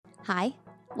Hi,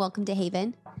 welcome to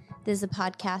Haven. This is a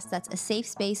podcast that's a safe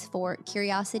space for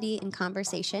curiosity and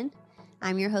conversation.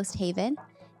 I'm your host, Haven,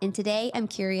 and today I'm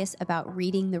curious about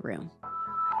reading the room.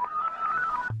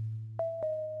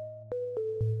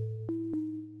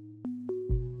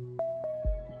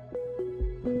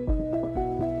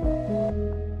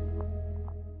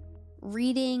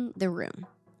 Reading the room.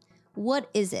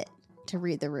 What is it to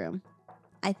read the room?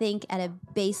 I think at a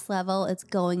base level, it's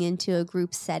going into a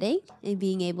group setting and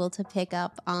being able to pick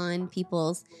up on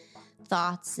people's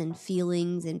thoughts and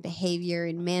feelings and behavior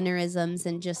and mannerisms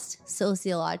and just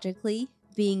sociologically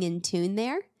being in tune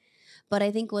there. But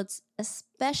I think what's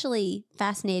especially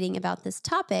fascinating about this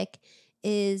topic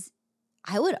is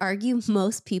I would argue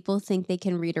most people think they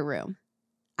can read a room.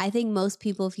 I think most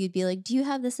people, if you'd be like, do you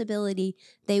have this ability?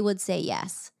 They would say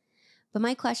yes. But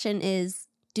my question is,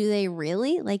 do they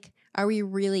really? Are we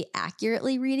really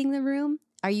accurately reading the room?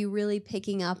 Are you really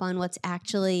picking up on what's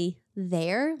actually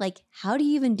there? How do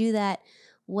you even do that?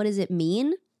 What does it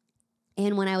mean?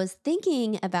 And when I was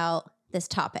thinking about this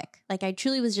topic, I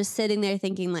truly was just sitting there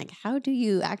thinking, how do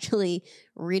you actually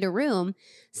read a room?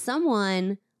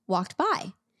 Someone walked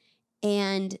by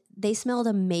and they smelled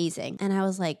amazing. And I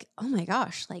was like, oh my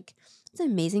gosh, it's an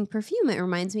amazing perfume. It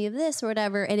reminds me of this or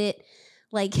whatever. And it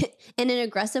in an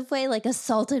aggressive way,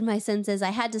 assaulted my senses.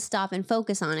 I had to stop and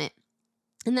focus on it.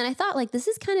 And then I thought, this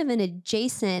is kind of an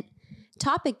adjacent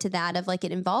topic to that of it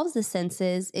involves the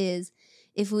senses is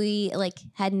if we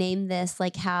had named this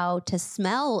how to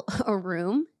smell a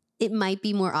room, it might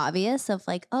be more obvious of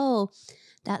oh,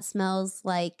 that smells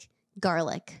like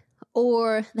garlic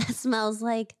or that smells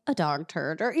like a dog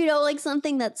turd or,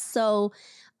 something that's so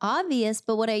obvious.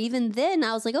 But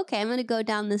I was like, okay, I'm going to go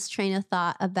down this train of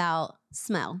thought about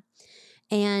smell.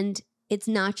 And it's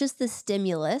not just the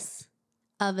stimulus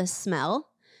of a smell.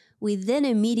 We then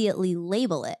immediately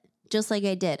label it, just like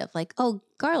I did of oh,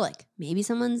 garlic, maybe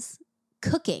someone's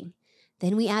cooking.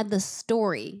 Then we add the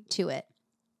story to it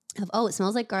of, oh, it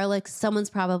smells like garlic, someone's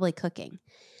probably cooking.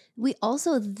 We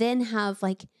also then have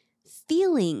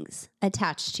feelings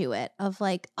attached to it of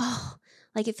oh,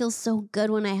 it feels so good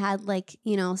when I had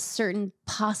certain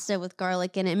pasta with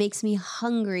garlic and it makes me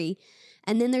hungry.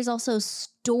 And then there's also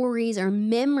stories or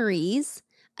memories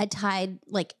tied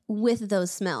with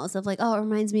those smells of oh, it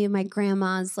reminds me of my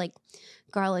grandma's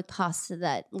garlic pasta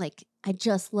that I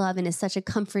just love and is such a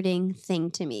comforting thing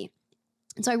to me.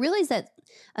 And so I realized that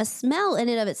a smell in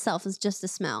and of itself is just a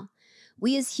smell.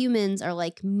 We as humans are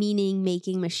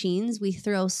meaning-making machines. We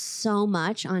throw so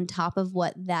much on top of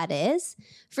what that is,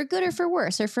 for good or for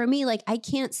worse. Or for me, I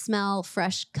can't smell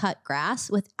fresh cut grass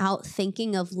without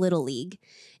thinking of Little League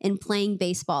and playing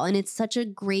baseball. And it's such a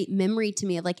great memory to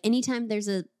me of anytime there's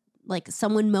a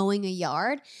someone mowing a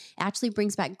yard, it actually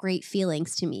brings back great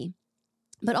feelings to me.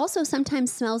 But also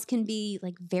sometimes smells can be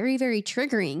very, very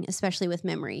triggering, especially with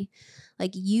memory.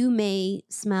 You may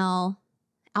smell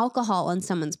alcohol on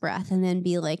someone's breath and then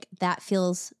be that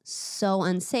feels so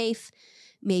unsafe.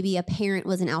 Maybe a parent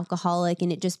was an alcoholic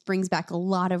and it just brings back a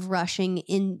lot of rushing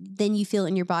and then you feel it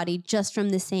in your body just from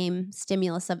the same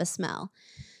stimulus of a smell.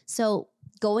 So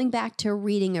going back to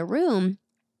reading a room,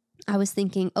 I was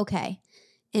thinking, okay,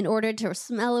 in order to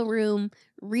smell a room,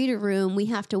 read a room, we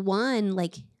have to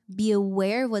be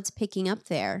aware of what's picking up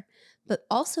there, but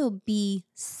also be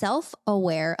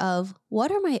self-aware of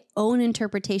what are my own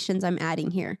interpretations I'm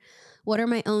adding here? What are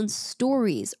my own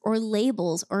stories or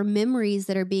labels or memories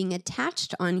that are being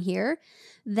attached on here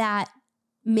that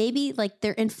maybe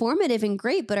they're informative and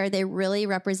great, but are they really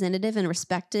representative and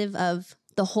respective of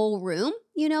the whole room?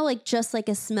 Just like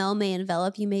a smell may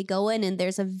envelop, you may go in and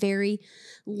there's a very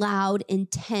loud,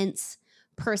 intense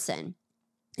person.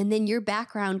 And then your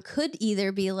background could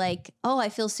either be oh, I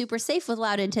feel super safe with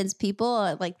loud, intense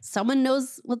people. Someone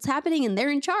knows what's happening and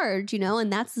they're in charge,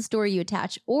 and that's the story you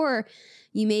attach. Or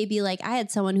you may be I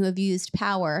had someone who abused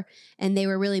power and they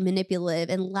were really manipulative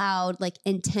and loud,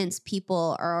 intense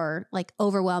people are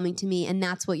overwhelming to me. And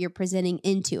that's what you're presenting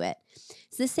into it.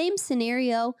 It's the same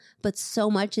scenario, but so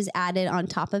much is added on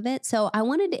top of it. So I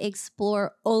wanted to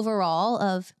explore overall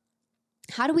of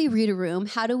how do we read a room?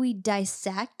 How do we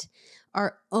dissect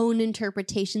our own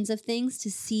interpretations of things to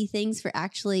see things for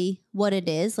actually what it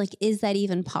is? Is that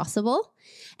even possible?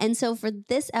 And so for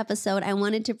this episode, I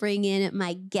wanted to bring in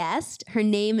my guest. Her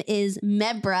name is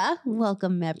Mebra.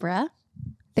 Welcome, Mebra.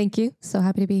 Thank you. So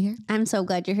happy to be here. I'm so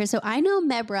glad you're here. So I know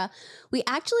Mebra. We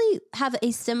actually have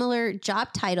a similar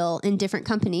job title in different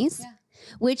companies. Yeah.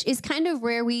 Which is kind of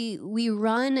where we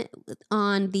run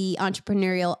on the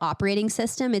entrepreneurial operating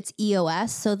system. It's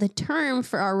EOS. So the term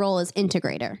for our role is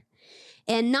integrator.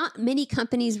 And not many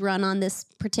companies run on this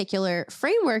particular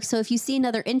framework. So if you see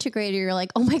another integrator, you're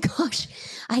like, oh my gosh,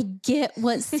 I get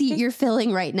what seat you're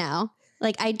filling right now.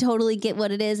 Like, I totally get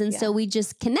what it is. And so we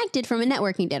just connected from a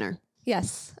networking dinner.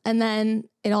 Yes. And then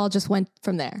it all just went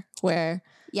from there, where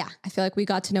I feel like we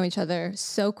got to know each other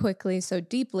so quickly, so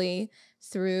deeply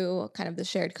through kind of the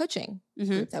shared coaching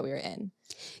group that we were in.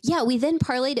 Yeah, we then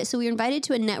parlayed it. So we were invited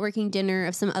to a networking dinner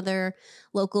of some other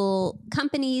local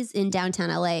companies in downtown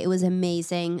LA. It was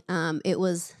amazing.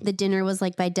 The dinner was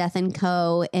like by Death &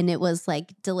 Co. And it was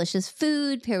like delicious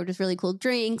food paired with really cool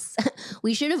drinks.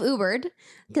 We should have Ubered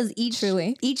because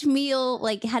each meal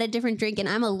like had a different drink, and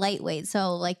I'm a lightweight.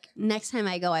 So like next time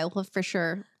I go, I will for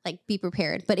sure like be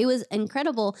prepared. But it was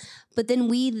incredible. But then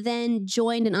we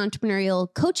joined an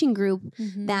entrepreneurial coaching group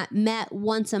that met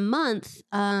once a month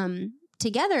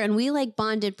together, and we like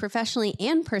bonded professionally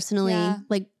and personally,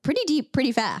 like pretty deep,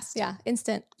 pretty fast. Yeah.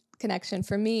 Instant connection.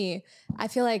 For me, I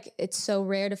feel like it's so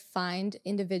rare to find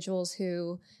individuals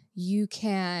who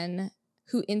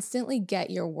instantly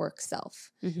get your work self.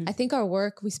 I think our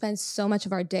work, we spend so much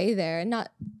of our day there, and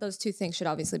not those two things should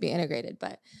obviously be integrated.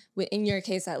 But in your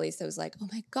case, at least, it was like, oh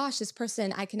my gosh, this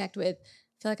person I connect with,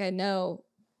 I feel like I know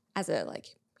as a like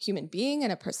human being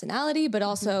and a personality, but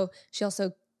also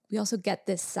we also get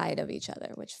this side of each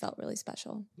other, which felt really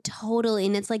special. Totally.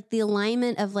 And it's like the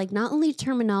alignment of like not only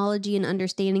terminology and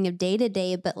understanding of day to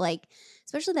day, but like,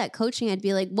 especially that coaching, I'd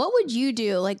be like, what would you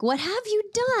do? Like, what have you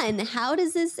done? How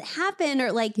does this happen?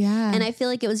 Or like, and I feel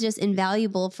like it was just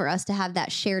invaluable for us to have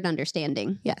that shared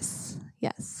understanding. Yes.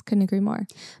 Couldn't agree more.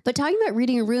 But talking about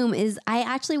reading a room I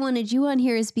actually wanted you on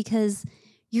here is because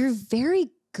you're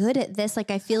very good at this.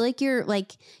 Like, I feel like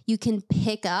you can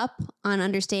pick up on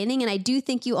understanding. And I do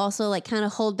think you also like kind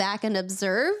of hold back and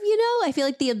observe, I feel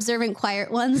like the observant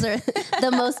quiet ones are the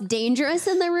most dangerous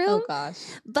in the room. Oh gosh.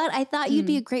 But I thought you'd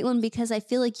be a great one because I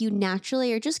feel like you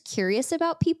naturally are just curious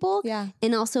about people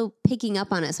and also picking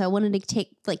up on it. So I wanted to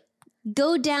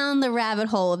go down the rabbit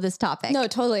hole of this topic. No,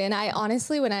 totally. And I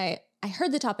honestly, when I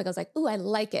heard the topic, I was like, ooh, I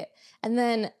like it. And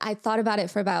then I thought about it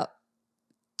for about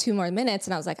 2 more minutes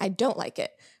and I was like, I don't like it.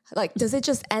 Like, does it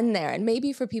just end there? And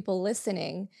maybe for people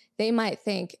listening, they might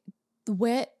think,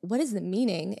 what is the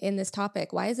meaning in this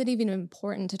topic? Why is it even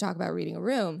important to talk about reading a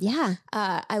room? Yeah.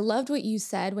 I loved what you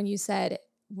said when you said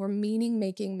we're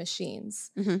meaning-making machines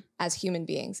as human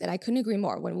beings. And I couldn't agree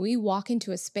more. When we walk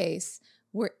into a space,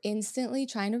 we're instantly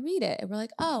trying to read it. And we're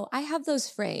like, oh, I have those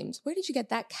frames. Where did you get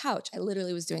that couch? I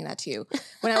literally was doing that to you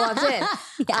when I walked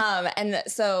in. And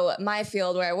so my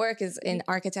field where I work is in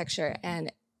architecture.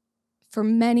 And for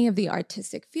many of the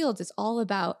artistic fields, it's all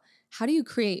about how do you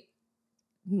create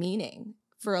meaning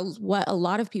for what a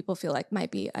lot of people feel like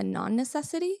might be a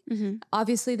non-necessity.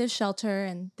 Obviously, there's shelter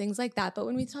and things like that. But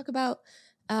when we talk about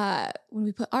when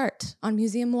we put art on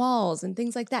museum walls and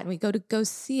things like that, and we go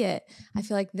see it, I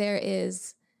feel like there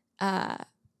is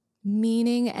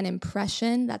meaning and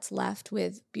impression that's left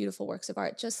with beautiful works of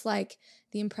art, just like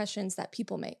the impressions that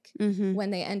people make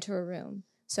when they enter a room.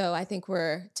 So I think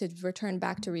to return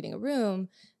back to reading a room,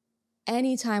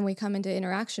 anytime we come into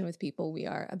interaction with people, we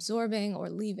are absorbing or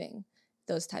leaving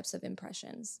those types of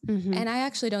impressions. And I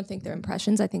actually don't think they're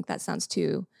impressions. I think that sounds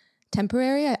too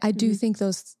temporary. I do think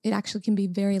it actually can be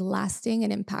very lasting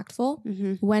and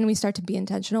impactful when we start to be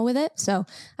intentional with it. So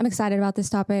I'm excited about this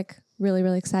topic. Really,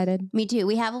 really excited. Me too.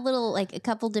 We have a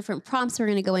couple different prompts we're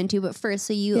going to go into, but first,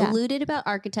 so you alluded about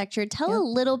architecture. Tell a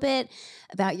little bit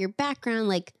about your background.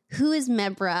 Like, who is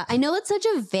Mebra? I know it's such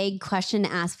a vague question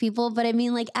to ask people, but I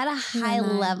mean, like at a high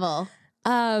level.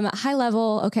 High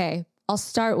level. Okay. I'll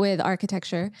start with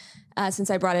architecture.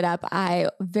 Since I brought it up, I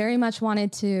very much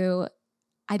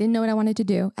I didn't know what I wanted to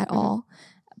do at all,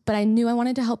 but I knew I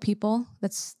wanted to help people.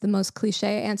 That's the most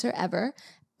cliche answer ever.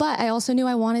 But I also knew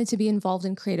I wanted to be involved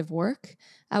in creative work.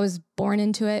 I was born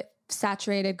into it,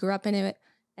 saturated, grew up in it.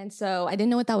 And so I didn't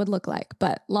know what that would look like.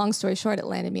 But long story short, it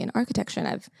landed me in architecture, and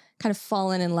I've kind of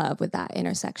fallen in love with that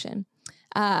intersection.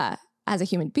 As a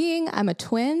human being, I'm a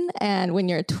twin. And when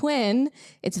you're a twin,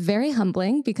 it's very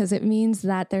humbling because it means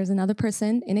that there's another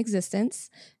person in existence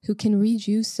who can read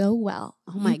you so well.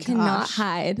 Oh my gosh. You cannot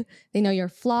hide. They know your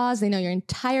flaws. They know your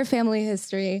entire family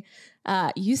history.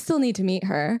 You still need to meet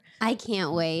her. I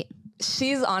can't wait.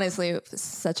 She's honestly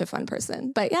such a fun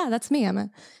person. But yeah, that's me. I'm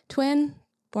a twin,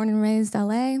 born and raised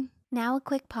LA. Now a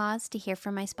quick pause to hear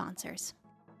from my sponsors.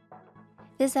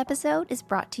 This episode is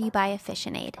brought to you by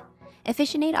Efficienade.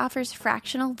 Efficienade offers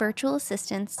fractional virtual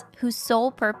assistants whose sole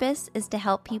purpose is to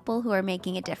help people who are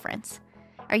making a difference.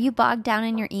 Are you bogged down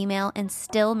in your email and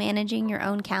still managing your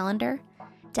own calendar?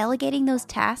 Delegating those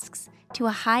tasks to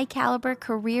a high caliber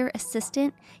career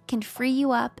assistant can free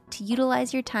you up to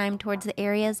utilize your time towards the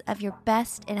areas of your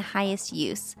best and highest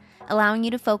use, allowing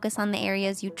you to focus on the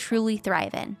areas you truly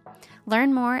thrive in.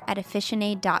 Learn more at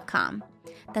Efficientaid.com.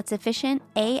 That's efficient,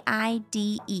 AIDE.com.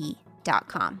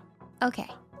 Okay,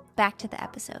 back to the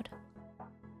episode.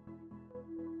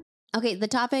 Okay, the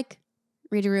topic,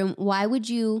 read a room. Why would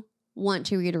you want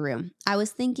to read a room? I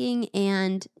was thinking,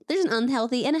 and there's an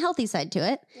unhealthy and a healthy side to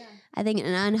it. Yeah. I think an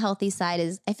unhealthy side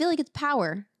is, I feel like it's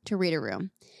power to read a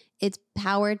room. It's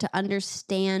power to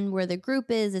understand where the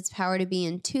group is. It's power to be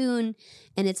in tune.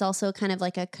 And it's also kind of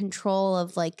like a control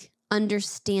of like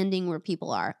understanding where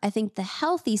people are. I think the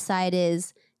healthy side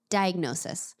is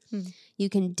diagnosis. You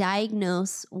can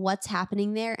diagnose what's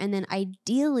happening there and then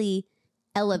ideally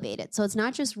elevate it. So it's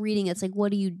not just reading. It's like,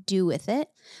 what do you do with it?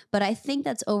 But I think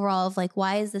that's overall of like,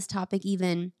 why is this topic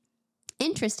even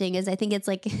interesting is I think it's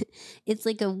like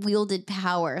a wielded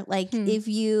power. Like if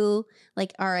you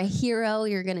like are a hero,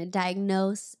 you're going to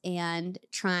diagnose and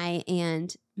try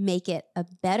and make it a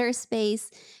better space.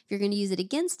 If you're going to use it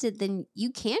against it, then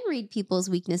you can read people's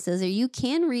weaknesses or you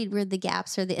can read where the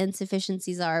gaps or the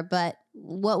insufficiencies are. But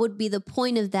what would be the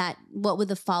point of that? What would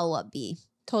the follow-up be?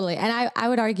 Totally. And I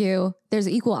would argue there's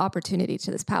equal opportunity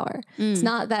to this power. It's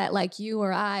not that like you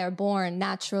or I are born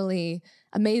naturally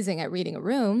amazing at reading a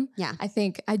room. Yeah.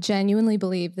 I genuinely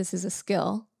believe this is a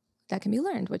skill that can be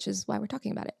learned, which is why we're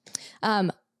talking about it.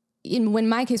 In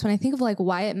my case, when I think of like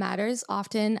why it matters,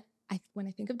 often when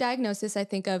I think of diagnosis, I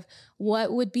think of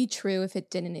what would be true if it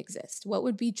didn't exist. What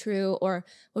would be true, or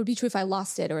what would be true if I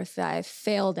lost it or if I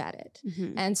failed at it.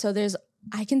 And so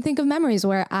I can think of memories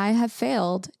where I have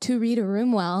failed to read a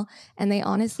room well, and they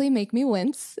honestly make me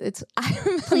wince. I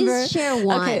remember. Please share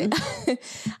one. Okay.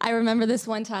 I remember this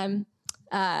one time.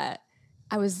 There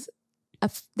was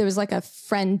like a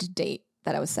friend date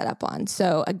that I was set up on.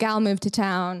 So a gal moved to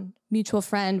town, mutual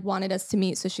friend wanted us to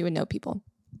meet so she would know people.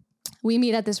 We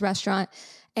meet at this restaurant,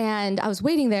 and I was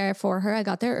waiting there for her. I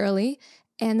got there early.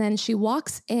 And then she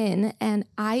walks in, and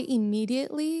I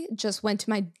immediately just went to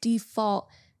my default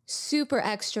super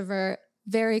extrovert,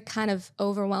 very kind of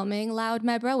overwhelming loud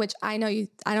Mebra, which I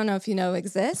don't know if you know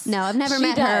exists. No, I've never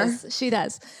met her. She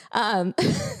does. And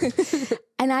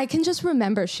I can just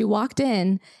remember she walked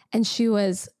in and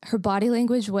her body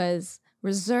language was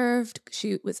reserved.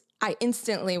 I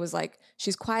instantly was like,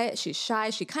 she's quiet, she's shy.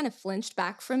 She kind of flinched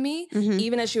back from me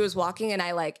even as she was walking. And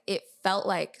it felt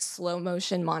like slow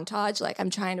motion montage. Like I'm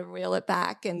trying to reel it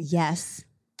back and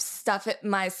stuff it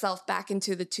myself back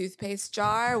into the toothpaste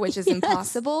jar, which is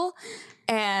impossible.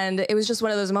 And it was just one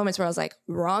of those moments where I was like,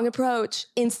 wrong approach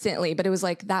instantly. But it was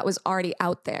like, that was already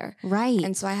out there. Right.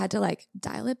 And so I had to like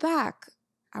dial it back.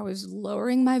 I was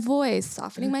lowering my voice,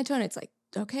 softening my tone. It's like,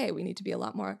 okay, we need to be a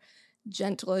lot more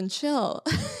gentle and chill.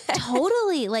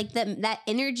 Totally. Like that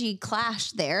energy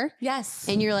clash there. Yes.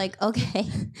 And you're like, okay,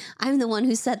 I'm the one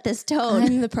who set this tone.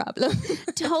 I'm the problem.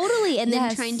 Totally. And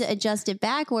then trying to adjust it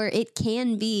back where it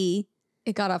can be.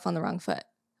 It got off on the wrong foot.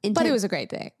 But it was a great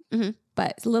thing.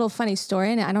 But it's a little funny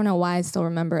story. And I don't know why I still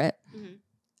remember it.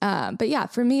 But yeah,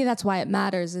 for me, that's why it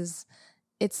matters is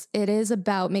it is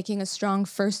about making a strong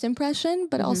first impression,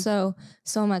 but also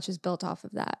so much is built off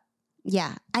of that.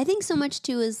 Yeah. I think so much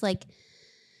too is like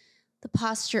the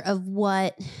posture of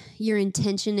what your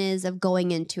intention is of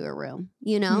going into a room,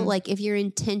 you know, like if your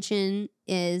intention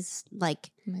is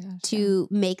like to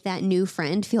make that new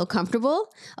friend feel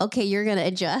comfortable, okay, you're going to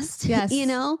adjust, you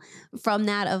know, from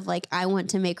that of like, I want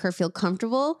to make her feel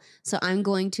comfortable. So I'm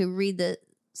going to read the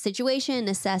situation,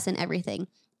 assess and everything.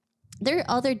 There are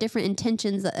other different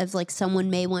intentions of like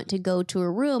someone may want to go to a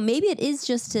room. Maybe it is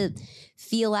just to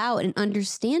feel out and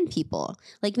understand people.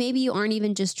 Like maybe you aren't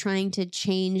even just trying to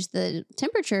change the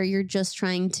temperature. You're just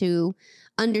trying to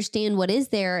understand what is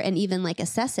there and even like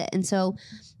assess it. And so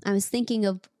I was thinking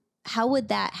of how would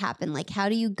that happen? Like how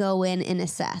do you go in and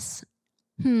assess?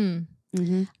 I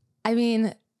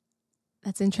mean,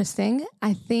 that's interesting.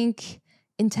 I think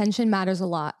intention matters a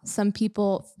lot. Some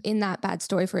people in that bad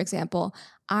story, for example,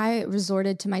 I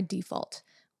resorted to my default,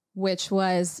 which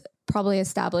was probably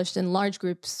established in large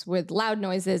groups with loud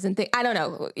noises and things. I don't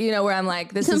know, you know, where I'm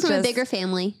like, this is from a bigger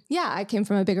family. Yeah, I came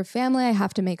from a bigger family. I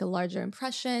have to make a larger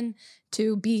impression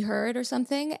to be heard or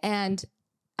something. And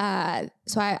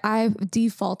so I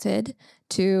defaulted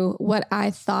to what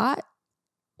I thought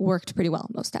worked pretty well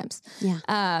most times.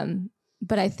 Yeah.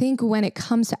 But I think when it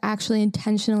comes to actually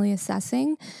intentionally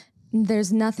assessing,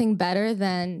 there's nothing better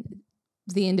than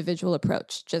the individual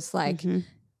approach. Just like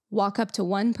walk up to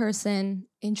one person,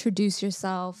 introduce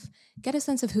yourself, get a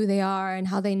sense of who they are and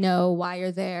how they know why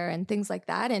you're there and things like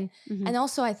that. And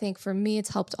also I think for me,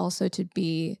 it's helped also to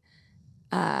be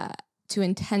to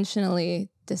intentionally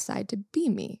decide to be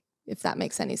me, if that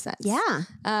makes any sense. Yeah.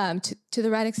 To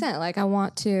the right extent. Like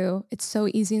it's so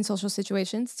easy in social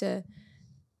situations to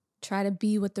try to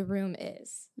be what the room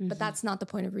is, but that's not the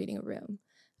point of reading a room.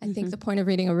 I think the point of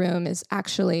reading a room is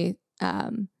actually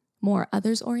more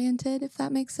others oriented, if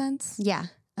that makes sense. Yeah.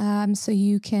 So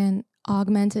you can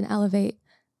augment and elevate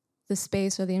the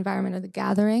space or the environment or the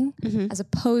gathering as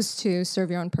opposed to serve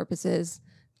your own purposes,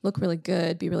 look really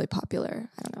good, be really popular.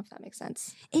 I don't know if that makes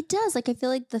sense. It does. Like, I feel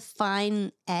like the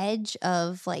fine edge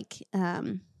of like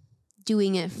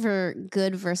doing it for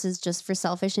good versus just for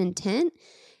selfish intent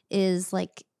is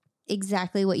like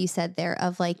exactly what you said there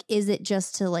of like, is it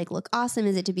just to like look awesome?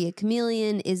 Is it to be a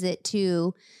chameleon? Is it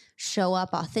to show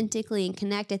up authentically and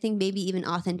connect? I think maybe even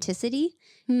authenticity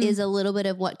is a little bit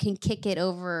of what can kick it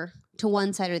over to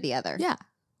one side or the other. Yeah.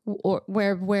 Or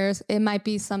where it might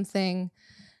be something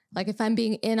like if I'm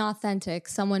being inauthentic,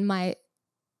 someone might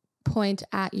point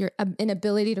at your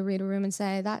inability to read a room and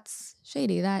say, that's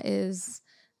shady. That is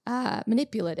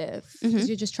manipulative because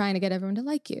you're just trying to get everyone to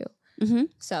like you.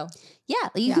 So yeah,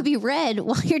 you could be read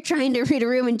while you're trying to read a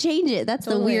room and change it. That's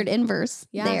the weird inverse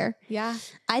there. Yeah.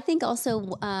 I think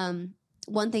also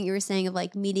one thing you were saying of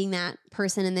like meeting that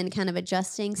person and then kind of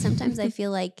adjusting. Sometimes I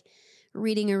feel like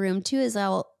reading a room too is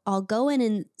I'll go in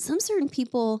and some certain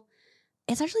people,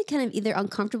 it's actually kind of either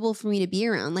uncomfortable for me to be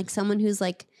around, like someone who's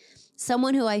like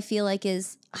someone who I feel like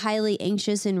is highly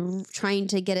anxious and trying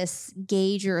to get a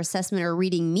gauge or assessment or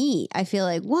reading me. I feel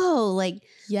like, whoa, like,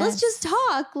 let's just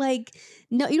talk. Like,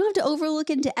 no, you don't have to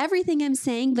overlook into everything I'm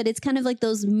saying, but it's kind of like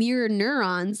those mirror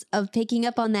neurons of picking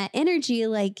up on that energy.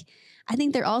 Like, I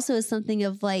think there also is something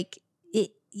of like,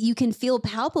 you can feel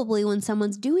palpably when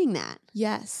someone's doing that.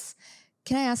 Yes.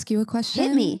 Can I ask you a question?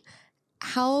 Hit me.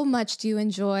 How much do you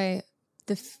enjoy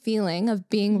the feeling of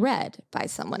being read by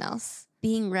someone else?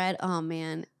 Being read, oh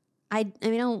man, I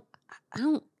mean, I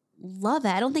don't love it.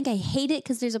 I don't think I hate it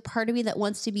because there's a part of me that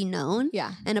wants to be known,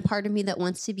 and a part of me that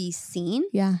wants to be seen.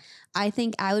 Yeah, I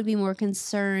think I would be more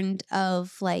concerned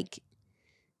of like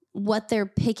what they're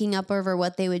picking up over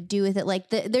what they would do with it. Like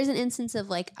there's an instance of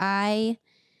like I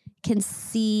can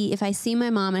see if I see my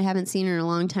mom, I haven't seen her in a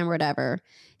long time or whatever.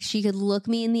 She could look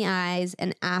me in the eyes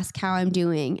and ask how I'm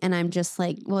doing. And I'm just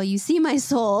like, well, you see my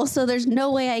soul. So there's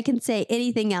no way I can say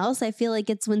anything else. I feel like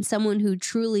it's when someone who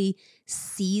truly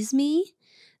sees me,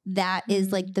 that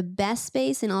is like the best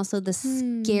space and also the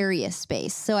scariest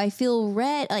space. So I feel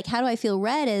read. Like, how do I feel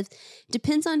read? Is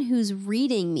depends on who's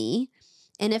reading me.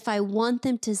 And if I want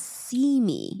them to see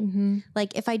me,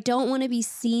 like if I don't want to be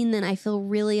seen, then I feel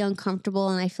really uncomfortable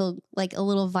and I feel like a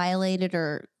little violated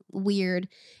or weird.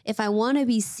 If I want to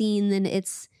be seen, then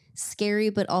it's scary,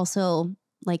 but also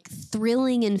like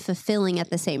thrilling and fulfilling at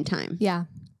the same time. Yeah.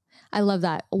 I love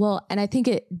that. Well, and I think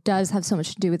it does have so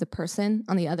much to do with the person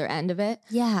on the other end of it.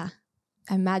 Yeah.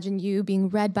 I imagine you being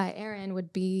read by Erin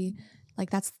would be like,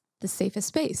 that's the safest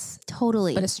space.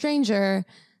 Totally. But a stranger,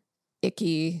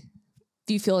 icky,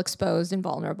 do you feel exposed and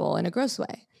vulnerable in a gross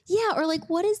way? Yeah, or like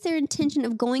what is their intention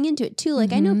of going into it too?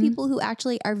 Like I know people who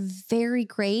actually are very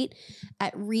great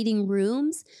at reading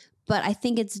rooms, but I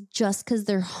think it's just because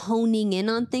they're honing in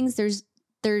on things.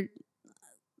 They're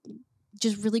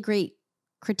just really great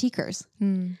critiquers.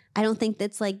 I don't think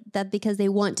that's like that because they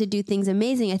want to do things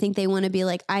amazing. I think they want to be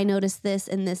like, I noticed this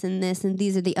and this and this, and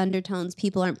these are the undertones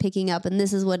people aren't picking up, and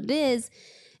this is what it is.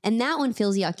 And that one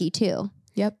feels yucky too.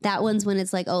 Yep. That one's when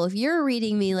it's like, oh, if you're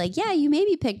reading me, like, yeah, you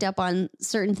maybe picked up on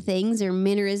certain things or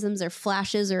mannerisms or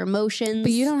flashes or emotions.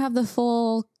 But you don't have the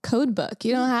full code book.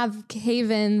 You don't have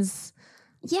Haven's.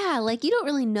 Yeah, like you don't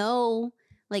really know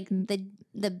like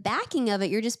the backing of it.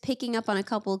 You're just picking up on a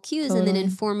couple of cues and then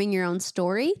informing your own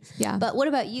story. Yeah. But what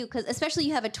about you? Because especially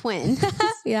you have a twin.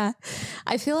 Yeah.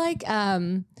 I feel like,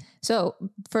 so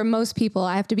for most people,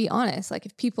 I have to be honest. Like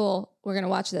if people were going to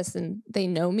watch this and they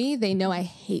know me, they know I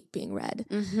hate being read.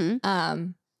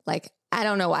 Like, I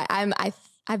don't know why.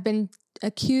 I've been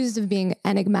accused of being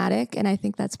enigmatic, and I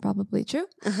think that's probably true.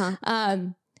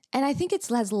 And I think it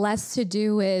has less to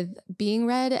do with being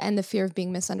read and the fear of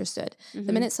being misunderstood.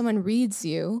 The minute someone reads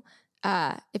you,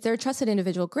 if they're a trusted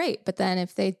individual, great. But then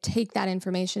if they take that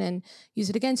information and use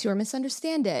it against you or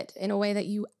misunderstand it in a way that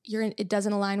it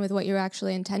doesn't align with what you're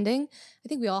actually intending, I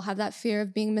think we all have that fear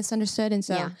of being misunderstood. And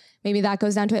so maybe that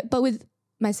goes down to it. But with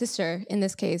my sister, in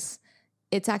this case,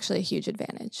 it's actually a huge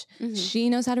advantage. She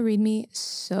knows how to read me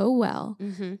so well.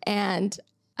 And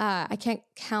I can't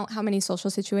count how many social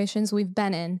situations we've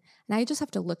been in, and I just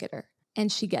have to look at her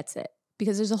and she gets it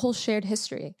because there's a whole shared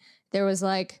history. There was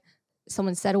like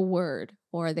someone said a word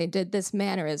or they did this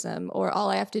mannerism, or all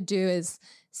I have to do is,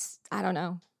 I don't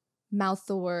know, mouth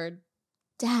the word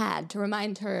dad to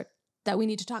remind her that we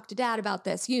need to talk to dad about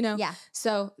this, you know? Yeah.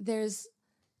 So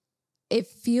it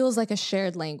feels like a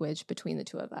shared language between the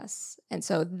two of us. And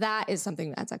so that is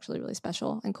something that's actually really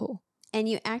special and cool. And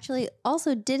you actually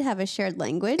also did have a shared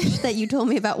language that you told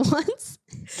me about once.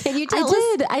 Can you tell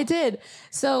us? I did.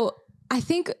 So I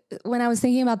think when I was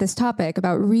thinking about this topic,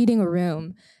 about reading a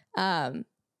room, I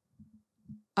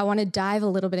want to dive a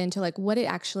little bit into like what it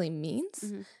actually means.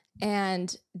 Mm-hmm.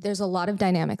 And there's a lot of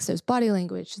dynamics. There's body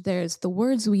language. There's the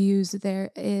words we use. There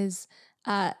is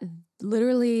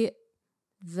literally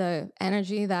the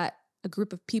energy that a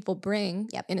group of people bring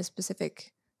in a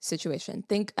specific situation.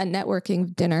 Think a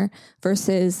networking dinner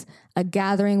versus a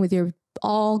gathering with your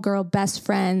all-girl best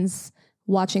friends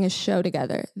watching a show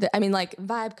together. I mean, like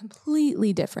vibe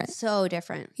completely different. So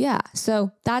different. Yeah.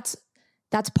 So that's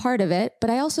part of it.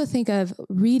 But I also think of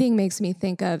reading makes me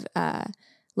think of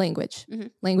language. Mm-hmm.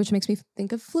 Language makes me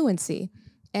think of fluency.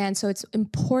 And so it's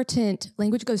important.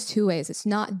 Language goes two ways. It's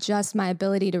not just my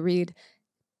ability to read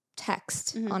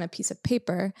text on a piece of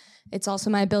paper. It's also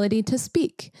my ability to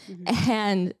speak. Mm-hmm.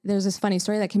 And there's this funny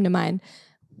story that came to mind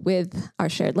with our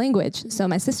shared language. Mm-hmm. So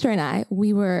my sister and I,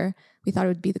 we thought it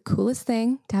would be the coolest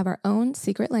thing to have our own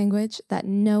secret language that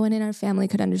no one in our family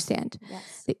could understand.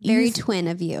 Yes. Very twin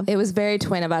of you. It was very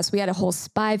twin of us. We had a whole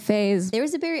spy phase. There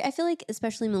was I feel like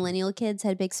especially millennial kids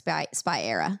had a big spy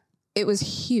era. It was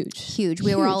huge. Huge.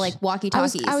 We were all like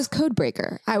walkie-talkies. I was code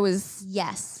breaker.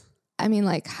 Yes. I mean,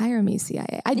 like, hire me,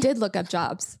 CIA. I did look up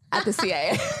jobs at the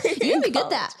CIA. You'd be good at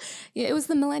that. Yeah, it was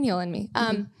the millennial in me.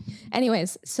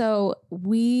 Anyways, so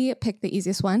we picked the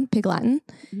easiest one, Pig Latin.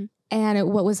 Mm-hmm.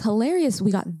 And what was hilarious,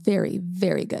 we got very,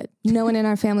 very good. No one in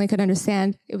our family could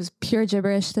understand. It was pure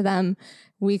gibberish to them.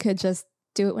 We could just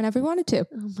do it whenever we wanted to.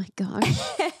 Oh my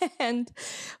gosh.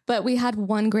 But we had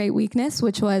one great weakness,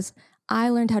 which was I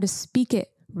learned how to speak it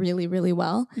really, really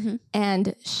well. Mm-hmm.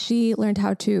 And she learned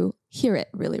how to hear it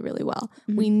really, really well.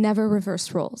 Mm-hmm. We never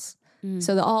reversed roles. Mm.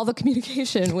 So all the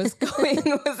communication was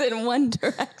in one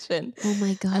direction. Oh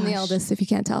my gosh. I'm the eldest, if you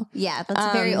can't tell. Yeah, that's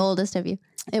the very oldest of you.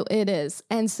 It is.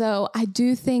 And so I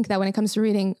do think that when it comes to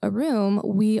reading a room,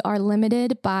 we are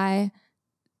limited by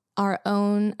our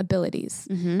own abilities.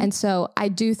 Mm-hmm. And so I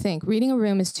do think reading a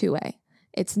room is two-way.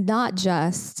 It's not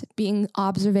just being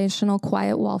observational,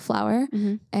 quiet wallflower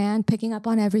and picking up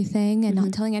on everything and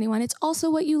not telling anyone. It's also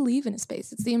what you leave in a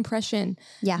space. It's the impression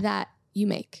that you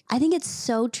make. I think it's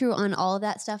so true on all of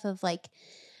that stuff of like,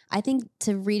 I think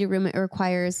to read a room, it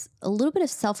requires a little bit of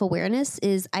self-awareness.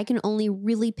 I can only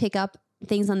really pick up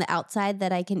things on the outside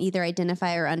that I can either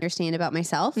identify or understand about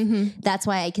myself. Mm-hmm. That's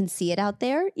why I can see it out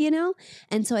there, you know?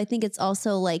 And so I think it's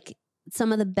also like,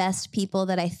 some of the best people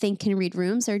that I think can read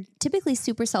rooms are typically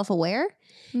super self-aware.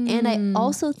 And I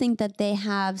also think that they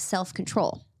have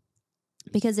self-control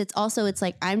because it's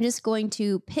like, I'm just going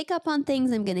to pick up on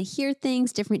things. I'm going to hear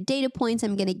things, different data points.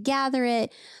 I'm going to gather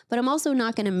it, but I'm also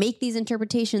not going to make these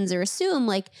interpretations or assume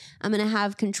like I'm going to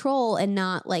have control and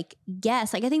not like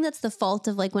guess. Like, I think that's the fault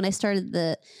of like when I started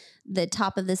the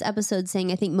top of this episode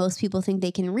saying, I think most people think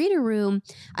they can read a room.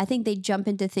 I think they jump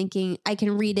into thinking I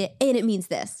can read it and it means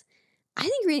this. I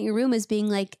think reading a room is being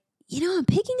like, you know, I'm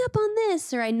picking up on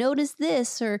this, or I noticed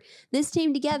this, or this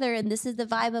came together, and this is the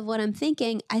vibe of what I'm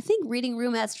thinking. I think reading a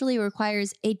room actually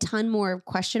requires a ton more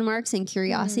question marks and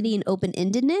curiosity and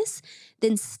open-endedness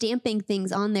than stamping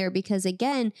things on there, because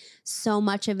again, so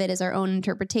much of it is our own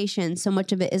interpretation. So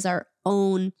much of it is our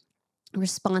own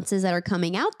responses that are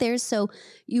coming out there. So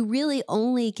you really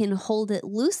only can hold it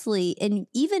loosely. And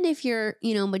even if you're,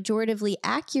 you know, majoritively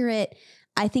accurate,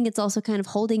 I think it's also kind of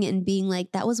holding it and being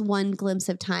like, that was one glimpse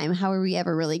of time. How are we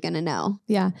ever really going to know?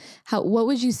 Yeah. What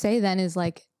would you say then is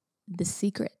like the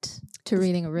secret to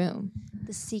reading a room?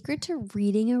 The secret to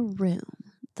reading a room.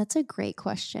 That's a great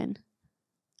question.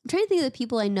 I'm trying to think of the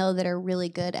people I know that are really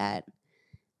good at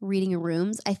reading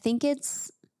rooms. I think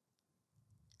it's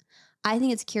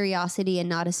curiosity and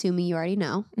not assuming you already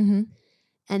know. Mm-hmm.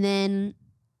 And then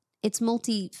it's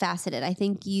multifaceted. I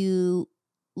think you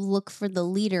look for the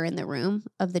leader in the room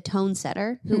of the tone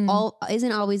setter who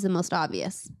isn't always the most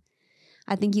obvious.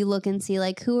 I think you look and see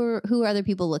like who are other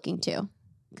people looking to,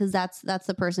 because that's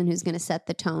the person who's going to set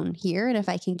the tone here. And if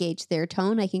I can gauge their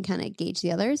tone, I can kind of gauge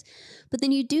the others. But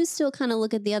then you do still kind of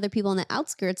look at the other people on the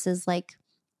outskirts as like,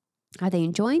 are they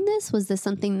enjoying this? Was this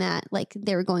something that like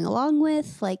they were going along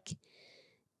with? Like,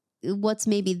 what's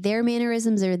maybe their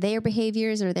mannerisms or their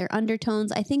behaviors or their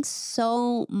undertones. I think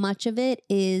so much of it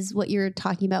is what you're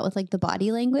talking about with like the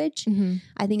body language. Mm-hmm.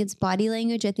 I think it's body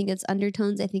language. I think it's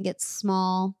undertones. I think it's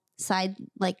small side,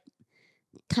 like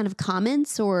kind of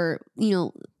comments or, you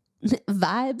know,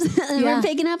 vibes we're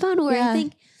picking up on, where I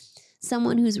think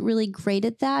someone who's really great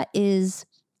at that is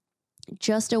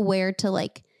just aware to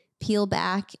like peel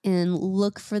back and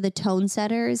look for the tone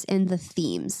setters and the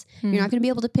themes. You're not going to be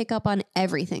able to pick up on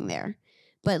everything there,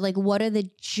 but like, what are the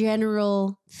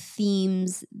general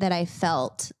themes that I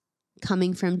felt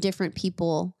coming from different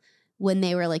people when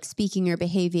they were like speaking or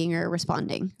behaving or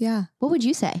responding? Yeah. What would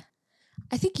you say?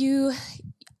 I think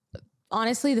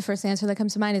honestly, the first answer that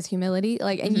comes to mind is humility.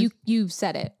 Like, and you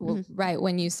said it right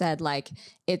when you said like,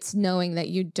 it's knowing that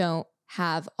you don't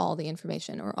have all the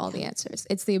information or all the answers.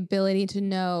 It's the ability to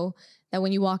know that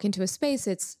when you walk into a space,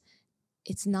 it's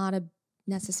not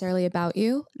necessarily about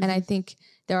you. And I think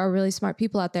there are really smart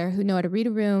people out there who know how to read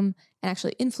a room and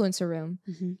actually influence a room,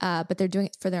 but they're doing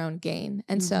it for their own gain.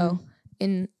 And so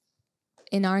in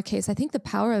our case, I think the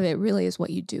power of it really is what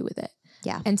you do with it.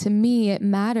 Yeah. And to me, it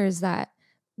matters that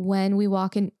when we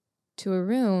walk into a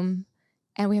room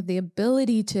and we have the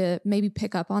ability to maybe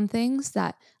pick up on things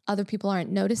that other people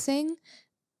aren't noticing,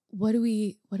 what do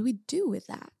we do with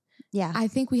that? Yeah. I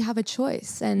think we have a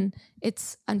choice, and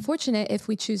it's unfortunate if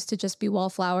we choose to just be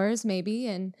wallflowers maybe,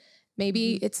 and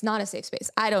maybe it's not a safe space.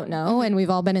 I don't know. And we've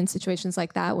all been in situations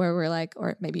like that where we're like,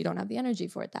 or maybe you don't have the energy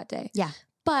for it that day. Yeah.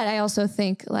 But I also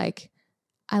think like,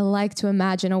 I like to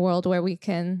imagine a world where we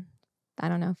can, I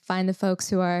don't know, find the folks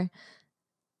who are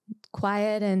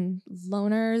quiet and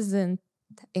loners and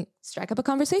strike up a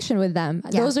conversation with them.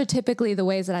 Yeah. Those are typically the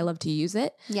ways that I love to use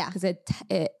it. Yeah. Because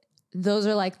those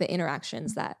are like the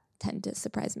interactions that tend to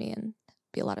surprise me and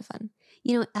be a lot of fun.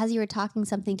 You know, as you were talking,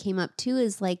 something came up too,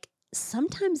 is like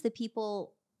sometimes the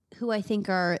people who I think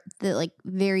are the like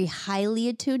very highly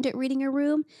attuned at reading a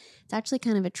room, it's actually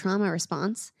kind of a trauma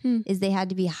response, is they had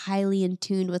to be highly in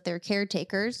tune with their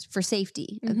caretakers for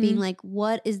safety, of being like,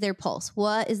 what is their pulse?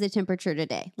 What is the temperature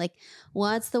today? Like,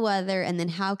 what's the weather? And then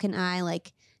how can I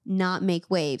like not make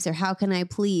waves, or how can I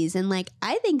please? And like,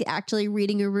 I think actually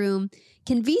reading a room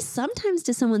can be sometimes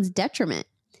to someone's detriment.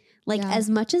 Like, as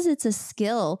much as it's a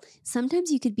skill,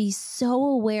 sometimes you could be so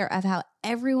aware of how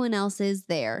everyone else is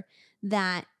there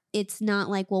that it's not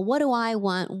like, well, what do I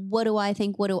want? What do I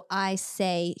think? What do I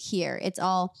say here? It's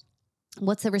all,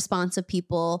 what's the response of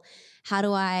people? How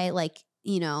do I like,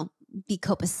 you know, be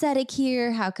copacetic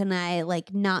here? How can I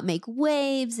like not make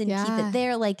waves and keep it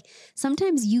there? Like,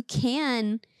 sometimes you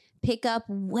can pick up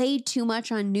way too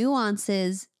much on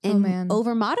nuances and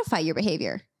over modify your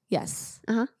behavior. Yes.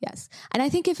 Yes. And I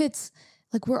think if it's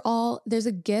like, there's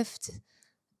a gift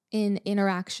in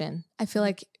interaction. I feel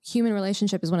like human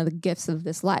relationship is one of the gifts of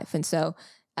this life. And so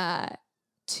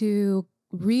to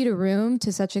read a room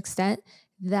to such extent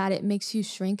that it makes you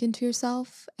shrink into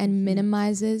yourself and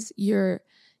minimizes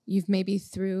you've maybe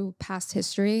through past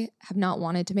history have not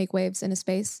wanted to make waves in a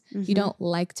space. You don't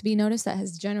like to be noticed. That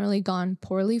has generally gone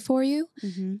poorly for you.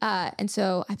 And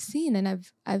so I've seen, and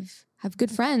I've have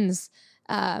good friends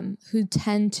who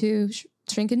tend to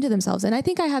shrink into themselves. And I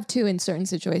think I have too in certain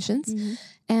situations.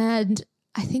 And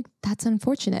I think that's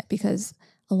unfortunate because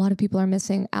a lot of people are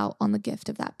missing out on the gift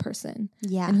of that person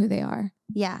and who they are.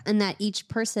 Yeah. And that each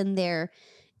person there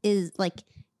is like,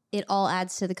 it all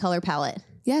adds to the color palette.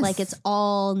 Yes. Like, it's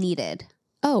all needed.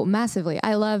 Oh, massively.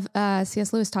 I love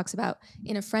C.S. Lewis talks about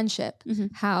in a friendship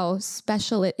how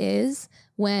special it is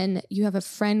when you have a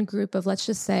friend group of, let's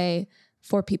just say,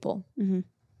 4 people.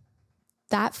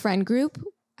 That friend group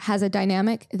has a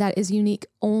dynamic that is unique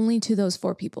only to those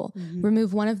 4 people.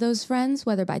 Remove one of those friends,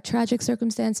 whether by tragic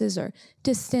circumstances or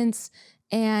distance,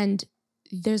 and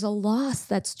there's a loss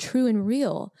that's true and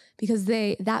real because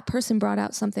that person brought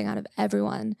out something out of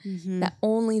everyone that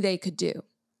only they could do.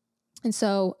 And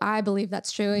so I believe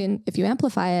that's true. And if you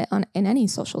amplify it in any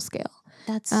social scale,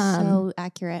 that's so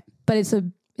accurate. But it's a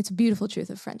beautiful truth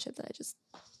of friendship that I just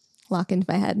lock into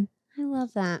my head. I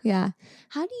love that. Yeah.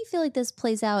 How do you feel like this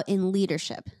plays out in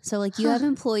leadership? So like, you have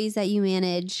employees that you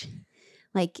manage.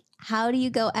 Like, how do you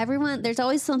go? There's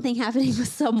always something happening with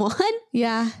someone.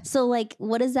 Yeah. So like,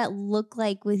 what does that look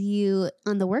like with you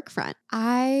on the work front?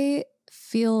 I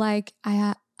feel like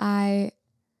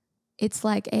it's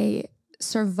like a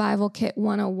survival kit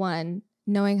 101,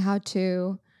 knowing how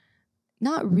to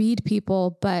not read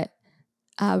people, but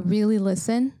really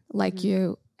listen like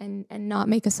you and not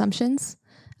make assumptions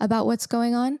about what's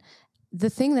going on. The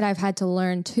thing that I've had to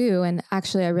learn too, and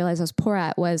actually I realized I was poor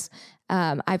at, was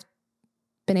I've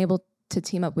been able to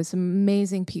team up with some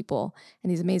amazing people,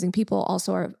 and these amazing people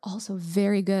are also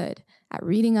very good at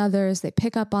reading others. They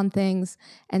pick up on things.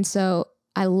 And so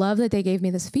I love that they gave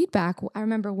me this feedback. I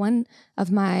remember one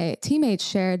of my teammates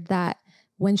shared that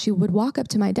when she would walk up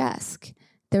to my desk,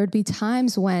 there would be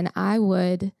times when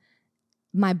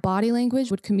my body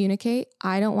language would communicate,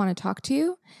 I don't want to talk to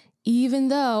you. even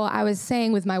though I was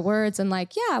saying with my words and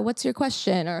like, yeah, what's your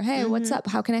question? Or, hey, what's up?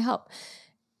 How can I help?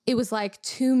 It was like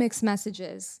two mixed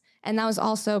messages. And that was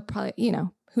also probably, you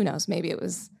know, who knows? Maybe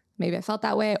I felt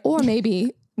that way, or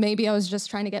maybe I was just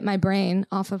trying to get my brain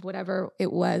off of whatever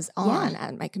it was on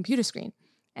at my computer screen.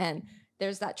 And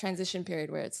there's that transition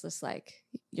period where it's just like,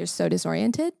 you're so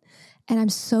disoriented. And I'm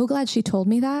so glad she told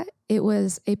me that. It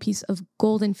was a piece of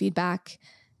golden feedback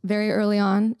very early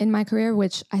on in my career,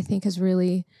 which I think is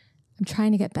really, I'm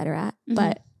trying to get better at,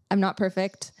 but I'm not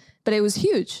perfect. But it was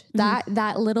huge.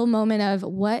 That little moment of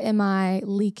what am I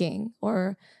leaking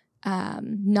or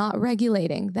not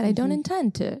regulating that I don't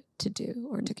intend to do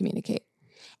or to communicate.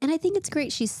 And I think it's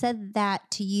great she said that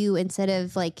to you instead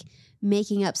of like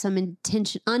making up some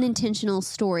unintentional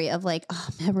story of like, oh,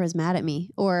 Deborah's mad at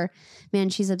me, or man,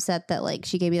 she's upset that like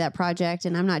she gave me that project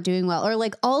and I'm not doing well, or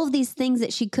like all of these things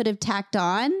that she could have tacked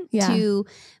on to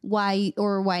why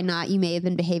or why not you may have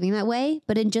been behaving that way.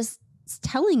 But in just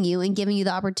telling you and giving you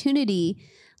the opportunity,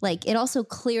 like it also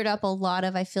cleared up a lot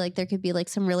of, I feel like there could be like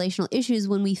some relational issues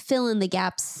when we fill in the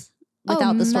gaps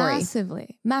without the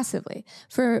story. Massively.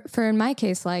 For in my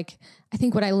case, like I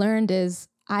think what I learned is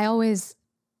I always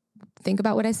think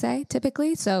about what I say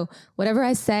typically. So whatever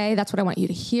I say, that's what I want you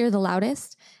to hear the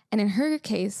loudest. And in her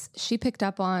case, she picked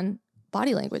up on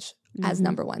body language as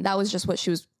number one. That was just what she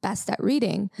was best at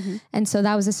reading. And so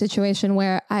that was a situation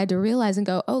where I had to realize and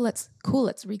go, oh, let's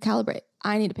recalibrate.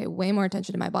 I need to pay way more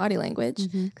attention to my body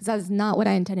language because that is not what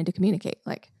I intended to communicate.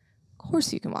 Like, of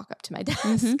course you can walk up to my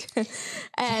desk.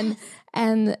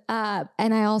 and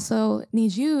I also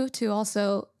need you to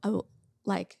also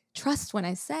like trust when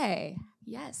I say,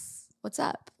 yes, what's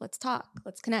up? Let's talk.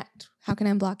 Let's connect. How can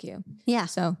I unblock you? Yeah.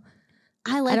 So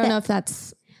I don't know if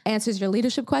that's answers your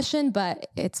leadership question, but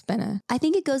it's been I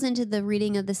think it goes into the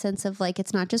reading of the sense of like,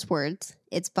 it's not just words,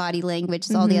 it's body language,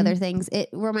 it's all the other things. It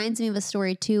reminds me of a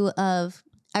story too of,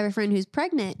 I have a friend who's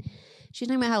pregnant. She's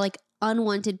talking about how like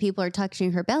unwanted people are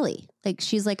touching her belly. Like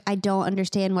she's like, I don't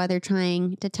understand why they're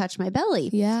trying to touch my belly.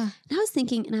 Yeah. And I was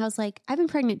thinking, and I was like, I've been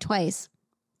pregnant twice.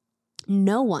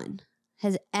 No one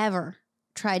has ever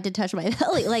tried to touch my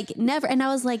belly, like never. And I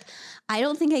was like, I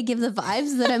don't think I give the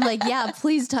vibes that I'm like, yeah,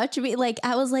 please touch me. Like,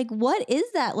 I was like, what is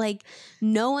that? Like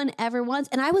no one ever wants.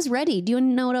 And I was ready. Do you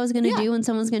know what I was going to do when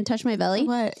someone's going to touch my belly?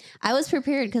 What? I was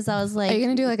prepared because I was like, are you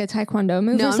going to do like a Taekwondo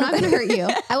move? No, or I'm not going to hurt you.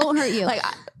 I won't hurt you. Like,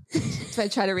 if I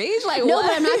try to reach, like no, what?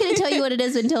 but I'm not going to tell you what it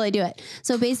is until I do it.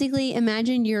 So basically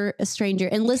imagine you're a stranger,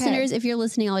 and listeners, if you're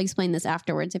listening, I'll explain this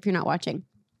afterwards. If you're not watching,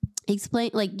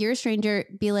 explain, like you're a stranger,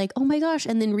 be like, oh my gosh.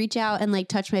 And then reach out and like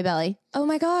touch my belly. Oh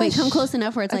my gosh. Wait, come close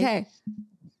enough where it's like,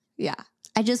 yeah,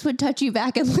 I just would touch you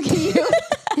back and look at you.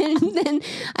 And then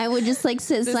I would just like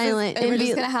sit silent. And we're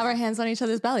just going to have our hands on each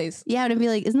other's bellies. Yeah. And I'd be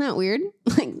like, isn't that weird?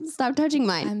 Like, stop touching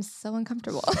mine. I'm so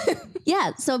uncomfortable.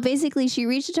 Yeah. So basically she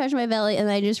reached to touch my belly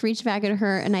and I just reached back at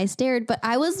her and I stared, but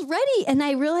I was ready. And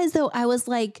I realized though, I was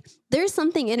like, there's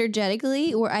something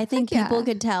energetically where I think people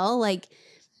could tell, like,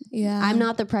 I'm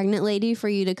not the pregnant lady for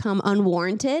you to come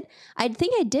unwarranted. I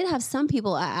think I did have some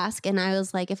people ask, and I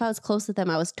was like, if I was close with them,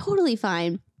 I was totally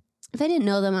fine. If I didn't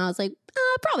know them, I was like,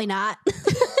 probably not.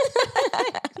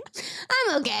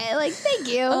 I'm okay. Like, thank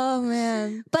you. Oh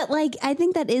man. But like, I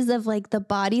think that is of like the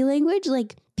body language.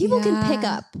 Like people can pick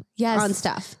up on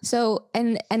stuff. So,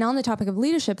 and on the topic of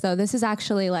leadership though, this is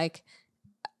actually like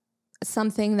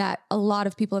something that a lot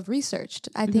of people have researched.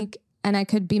 I think, and I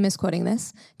could be misquoting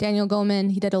this, Daniel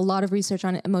Goleman, he did a lot of research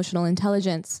on emotional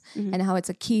intelligence and how it's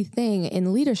a key thing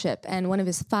in leadership. And one of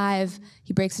his 5,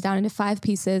 he breaks it down into 5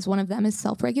 pieces. One of them is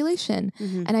self-regulation.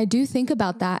 And I do think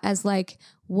about that as like,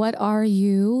 what are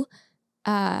you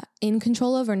in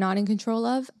control of or not in control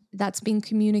of? That's being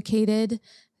communicated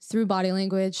through body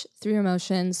language, through your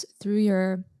emotions, through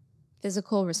your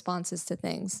physical responses to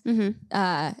things.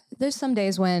 There's some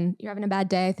days when you're having a bad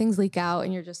day, things leak out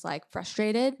and you're just like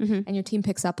frustrated and your team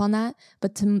picks up on that.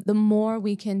 But the more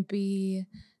we can be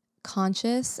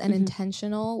conscious and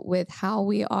intentional with how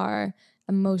we are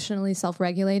emotionally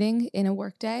self-regulating in a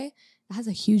workday, it has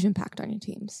a huge impact on your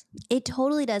teams. It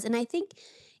totally does. And I think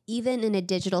even in a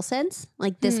digital sense,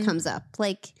 like this comes up,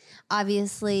 like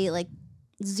obviously like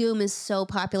Zoom is so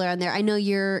popular on there. I know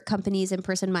your company's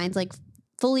in-person, mine's like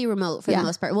fully remote for the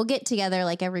most part. We'll get together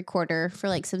like every quarter for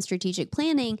like some strategic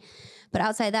planning, but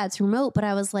outside that it's remote. But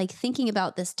I was like thinking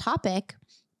about this topic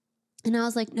and I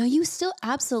was like, no, you still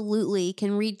absolutely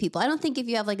can read people. I don't think if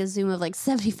you have like a Zoom of like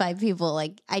 75 people,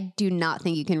 like I do not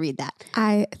think you can read that.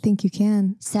 I think you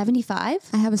can. 75?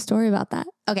 I have a story about that.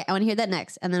 Okay. I want to hear that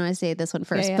next. And then I want to say this one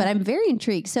first, but I'm very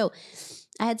intrigued. So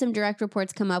I had some direct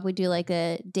reports come up. We do like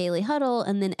a daily huddle,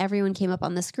 and then everyone came up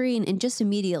on the screen, and just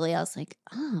immediately I was like,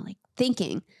 oh, like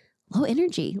thinking low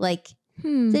energy, like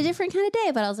it's a different kind of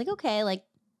day. But I was like, okay, like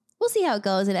we'll see how it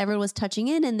goes. And everyone was touching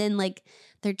in, and then like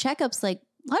their checkups, like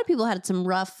a lot of people had some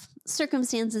rough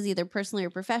circumstances, either personally or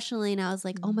professionally. And I was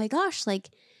like, oh my gosh, like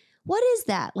what is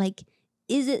that? Like,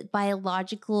 is it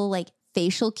biological, like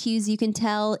facial cues you can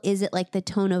tell? Is it like the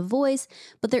tone of voice?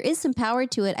 But there is some power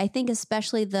to it. I think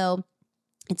especially though,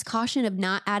 it's caution of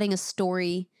not adding a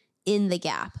story in the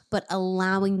gap, but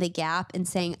allowing the gap and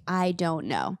saying, I don't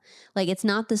know. Like, it's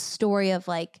not the story of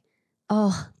like,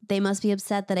 oh, they must be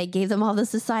upset that I gave them all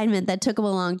this assignment that took them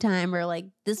a long time, or like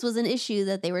this was an issue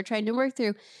that they were trying to work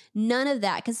through. None of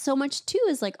that, because so much too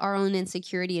is like our own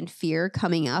insecurity and fear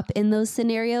coming up in those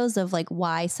scenarios of like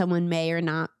why someone may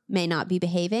not be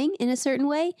behaving in a certain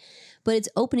way. But it's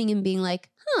opening and being like,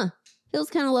 feels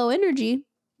kind of low energy.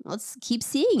 Let's keep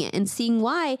seeing it and seeing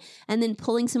why, and then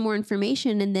pulling some more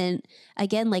information. And then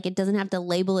again, like it doesn't have to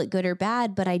label it good or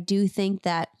bad, but I do think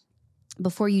that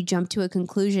before you jump to a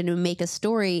conclusion and make a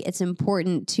story, it's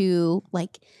important to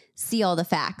like see all the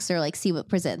facts or like see what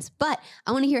presents. But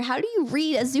I want to hear, how do you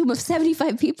read a Zoom of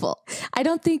 75 people? I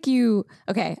don't think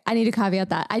okay, I need to caveat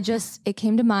that. It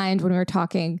came to mind when we were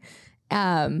talking.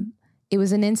 It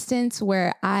was an instance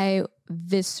where I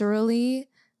viscerally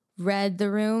read the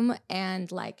room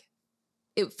and like,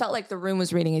 it felt like the room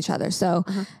was reading each other. So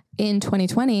in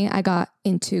 2020, I got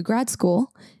into grad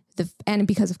school. And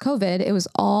because of COVID, it was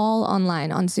all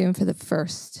online on Zoom for the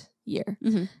first year.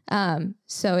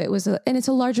 So it was and it's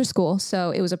a larger school.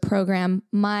 So it was a program.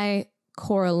 My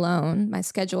core alone, my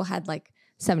schedule had like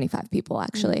 75 people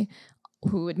actually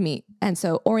who would meet. And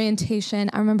so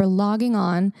orientation, I remember logging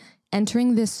on,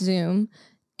 entering this Zoom,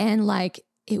 and like,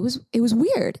 it was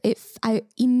weird. I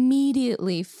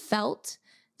immediately felt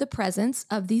the presence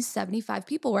of these 75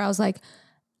 people where I was like,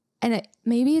 and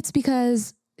maybe it's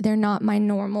because they're not my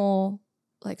normal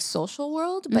like social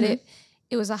world, but it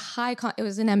was it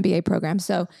was an MBA program.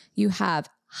 So you have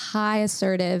high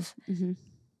assertive,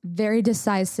 very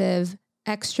decisive,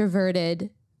 extroverted,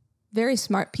 very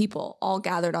smart people all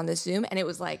gathered on this Zoom. And it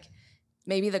was like,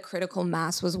 maybe the critical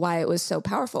mass was why it was so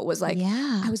powerful. It was like,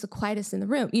 I was the quietest in the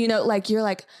room, like you're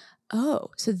like, oh,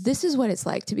 so this is what it's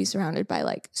like to be surrounded by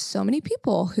like so many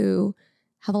people who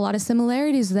have a lot of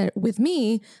similarities with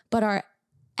me, but are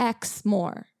X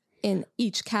more in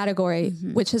each category,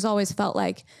 which has always felt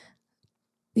like,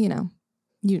 I don't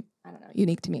know,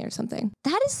 unique to me or something.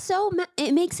 That is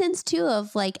it makes sense too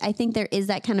of like, I think there is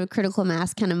that kind of critical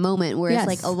mass kind of moment where it's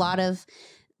like a lot of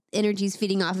energies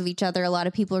feeding off of each other. A lot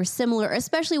of people are similar,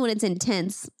 especially when it's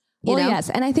intense. You know? Yes.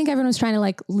 And I think everyone was trying to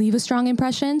like leave a strong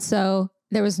impression. So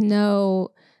there was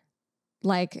no,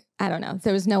 like, I don't know,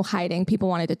 there was no hiding. People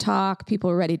wanted to talk. People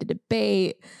were ready to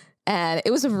debate. And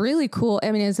it was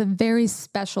it's a very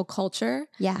special culture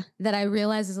that I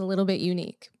realize is a little bit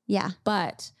unique. Yeah.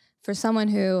 But for someone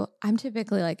who I'm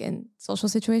typically like in social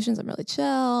situations, I'm really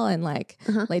chill and like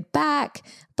laid back,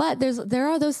 but there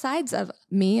are those sides of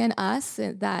me and us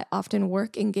that often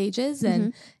work engages.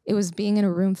 And it was being in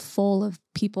a room full of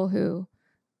people who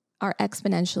are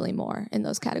exponentially more in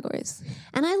those categories.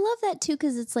 And I love that too,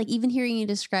 because it's like, even hearing you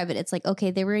describe it, it's like,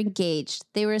 okay, they were engaged,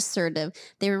 they were assertive,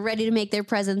 they were ready to make their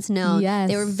presence known. Yes.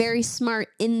 They were very smart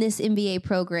in this MBA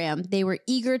program. They were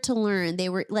eager to learn. They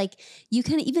were like, you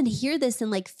can even hear this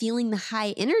and like feeling the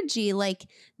high energy, like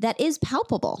that is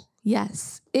palpable.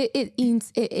 Yes. It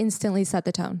instantly set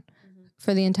the tone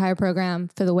for the entire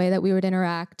program, for the way that we would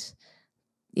interact.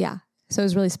 Yeah. So it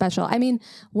was really special. I mean,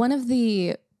 one of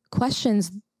the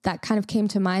questions that kind of came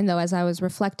to mind though, as I was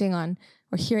reflecting on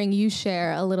or hearing you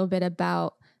share a little bit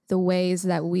about the ways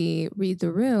that we read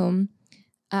the room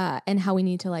and how we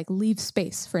need to like leave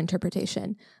space for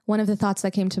interpretation. One of the thoughts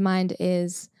that came to mind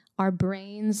is our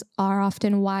brains are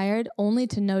often wired only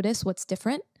to notice what's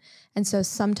different. And so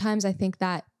sometimes I think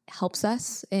that helps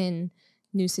us in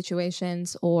new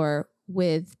situations or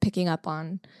with picking up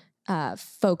on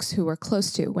folks who we're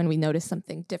close to when we notice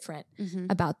something different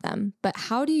about them. But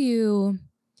how do you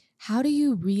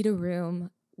read a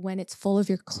room when it's full of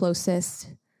your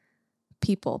closest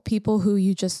people who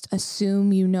you just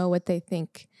assume you know what they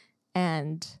think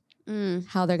and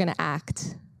how they're going to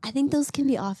act? I think those can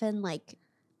be often like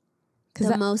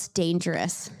the most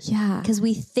dangerous. Yeah. Because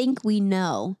we think we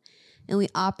know and we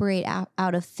operate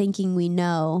out of thinking we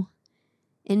know.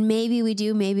 And maybe we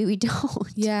do, maybe we don't.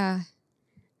 Yeah.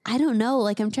 I don't know.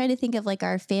 Like, I'm trying to think of like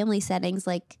our family settings.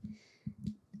 Like,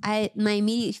 my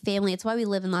immediate family, it's why we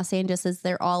live in Los Angeles, is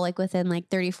they're all like within like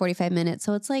 30, 45 minutes.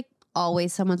 So it's like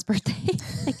always someone's birthday.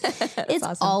 Like, it's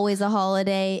awesome. Always a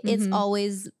holiday. It's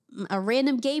always a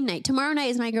random game night. Tomorrow night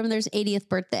is my grandmother's 80th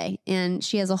birthday, and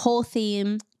she has a whole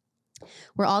theme.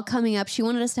 We're all coming up. She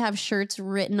wanted us to have shirts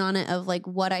written on it of like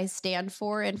what I stand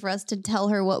for, and for us to tell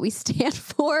her what we stand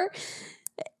for.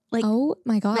 Like, oh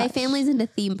my gosh. My family's into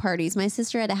theme parties. My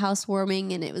sister had a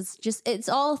housewarming, and it was just, it's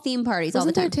all theme parties all the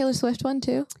Wasn't there time. a Taylor Swift one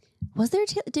too? Was there,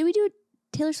 did we do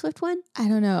a Taylor Swift one? I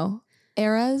don't know.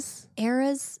 Eras?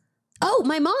 Oh,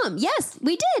 my mom. Yes,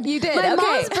 we did. You did. My Okay.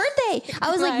 mom's birthday.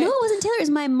 I was like, no, it wasn't Taylor. It was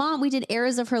my mom. We did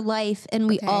eras of her life, and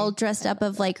we all dressed up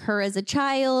of like her as a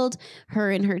child,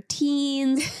 her in her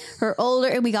teens, her older,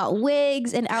 and we got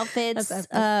wigs and outfits.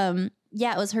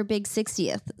 Yeah, it was her big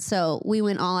 60th. So we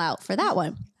went all out for that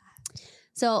one.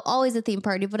 So always a theme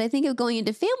party, but I think of going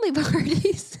into family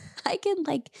parties. I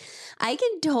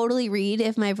can totally read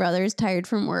if my brother's tired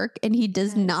from work and he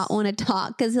does not want to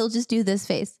talk, because he'll just do this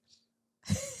face.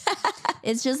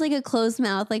 It's just like a closed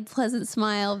mouth, like pleasant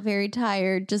smile, very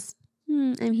tired. Just,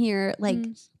 I'm here. Like,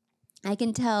 I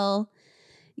can tell,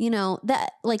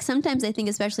 that like sometimes I think,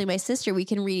 especially my sister, we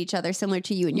can read each other similar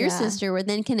to you and your sister, where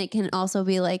then it can also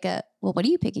be like well, what are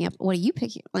you picking up? What are you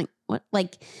picking? Like, what,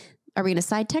 like, are we going to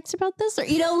side text about this? Or,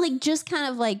 like just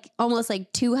kind of like almost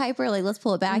like too hyper, like let's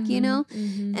pull it back,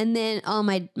 And then,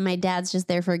 my dad's just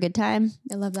there for a good time.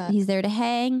 I love that. He's there to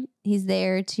hang. He's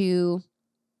there to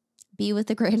be with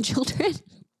the grandchildren.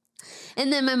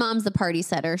 And then my mom's the party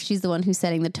setter. She's the one who's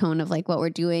setting the tone of like what we're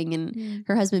doing. And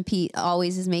her husband, Pete,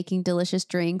 always is making delicious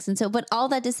drinks. And so, but all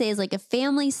that to say is like a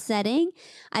family setting,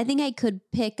 I think I could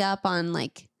pick up on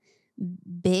like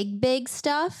big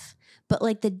stuff, but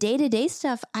like the day-to-day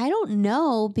stuff, I don't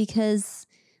know, because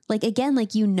like, again,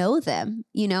 like, them,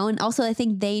 and also I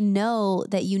think they know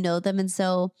that you know them. And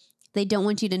so they don't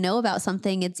want you to know about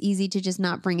something. It's easy to just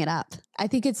not bring it up. I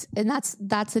think that's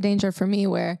the danger for me,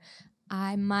 where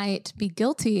I might be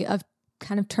guilty of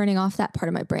kind of turning off that part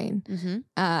of my brain,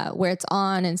 where it's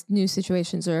on in new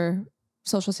situations or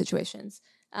social situations.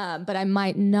 But I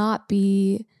might not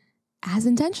be as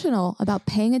intentional about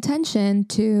paying attention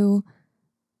to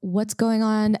what's going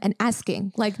on and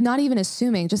asking, like not even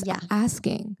assuming, just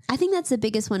asking. I think that's the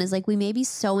biggest one, is like we may be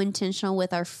so intentional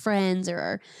with our friends or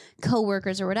our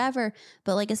coworkers or whatever,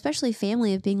 but like especially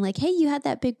family, of being like, hey, you had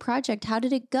that big project. How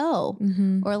did it go?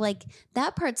 Or like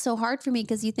that part's so hard for me,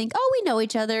 because you think, oh, we know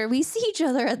each other. We see each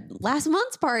other at last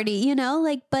month's party,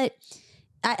 like, but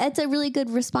it's a really good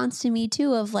response to me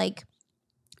too, of like,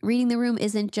 reading the room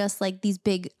isn't just like these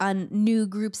big new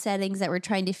group settings that we're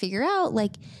trying to figure out.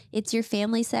 Like, it's your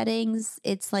family settings.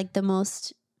 It's like the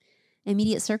most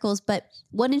immediate circles. But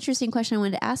one interesting question I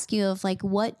wanted to ask you, of like,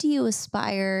 what do you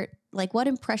aspire, like what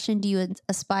impression do you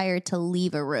aspire to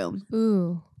leave a room?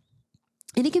 Ooh.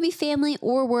 And it can be family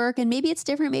or work, and maybe it's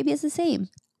different. Maybe it's the same.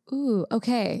 Ooh,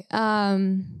 okay.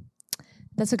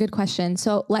 That's a good question.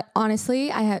 So like,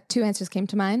 honestly, I had two answers came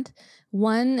to mind.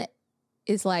 One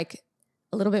is like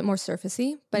a little bit more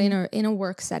surfacey, but in a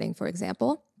work setting, for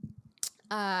example,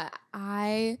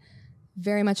 I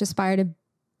very much aspire to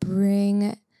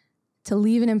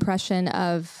leave an impression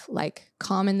of like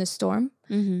calm in the storm.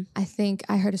 I think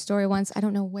I heard a story once, I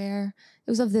don't know where, it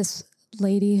was of this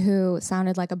lady who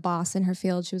sounded like a boss in her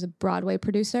field. She was a Broadway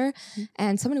producer,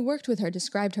 and someone who worked with her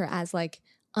described her as like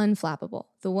unflappable.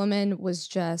 The woman was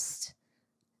just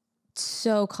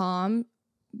so calm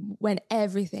when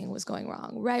everything was going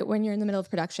wrong, right? When you're in the middle of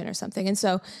production or something. And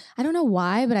so I don't know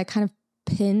why, but I kind of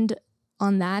pinned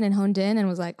on that and honed in and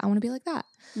was like, I want to be like that.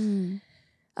 And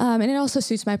it also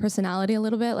suits my personality a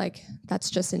little bit. Like that's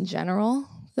just in general,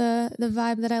 the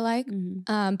vibe that I like.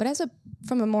 But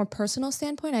from a more personal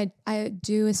standpoint, I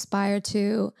do aspire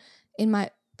to,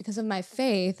 because of my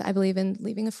faith, I believe in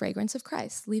leaving a fragrance of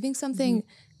Christ, leaving something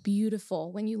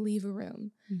beautiful when you leave a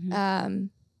room.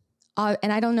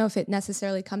 And I don't know if it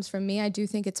necessarily comes from me. I do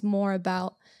think it's more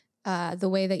about the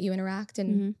way that you interact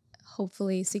and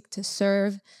hopefully seek to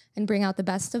serve and bring out the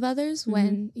best of others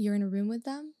when you're in a room with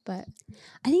them. But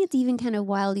I think it's even kind of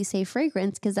wild you say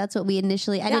fragrance, because that's what we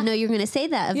initially, I didn't know you were going to say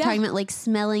that, of talking about like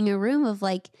smelling a room, of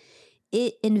like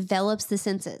it envelops the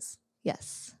senses.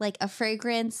 yes. Like a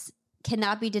fragrance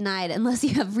cannot be denied unless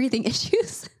you have breathing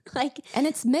issues. And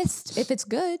it's missed if it's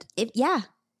good.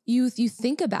 You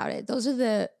think about it. Those are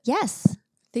the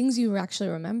things you actually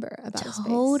remember about a space.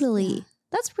 Totally. Yeah.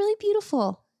 That's really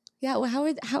beautiful. Yeah. Well,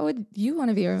 how would you want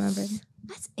to be remembered?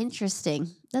 That's interesting.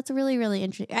 That's really, really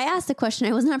interesting. I asked a question.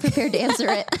 I was not prepared to answer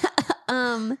it.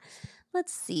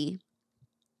 Let's see.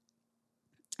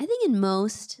 I think in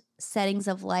most settings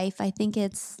of life, I think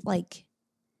it's like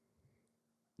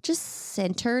just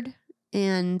centered,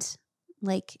 and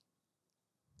like,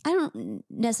 I don't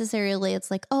necessarily,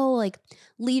 it's like, oh, like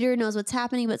leader knows what's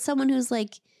happening, but someone who's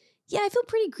like, Yeah, I feel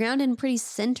pretty grounded and pretty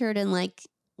centered, and like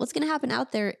what's going to happen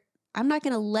out there, I'm not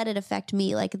going to let it affect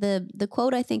me. Like the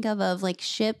quote I think of like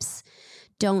ships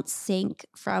don't sink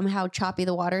from how choppy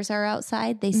the waters are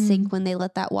outside. They sink when they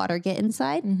let that water get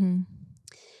inside. Mm-hmm.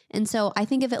 And so I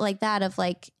think of it like that, of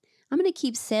like, I'm going to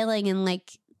keep sailing, and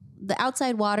like the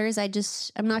outside waters,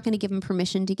 I'm not going to give them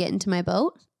permission to get into my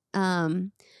boat.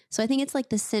 So I think it's like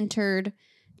the centered,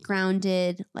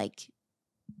 grounded, like,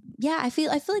 yeah, I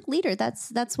feel like leader.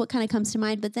 That's what kind of comes to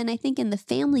mind. But then I think in the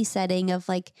family setting of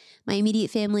like my immediate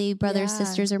family, brothers,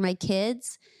 sisters, or my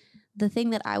kids, the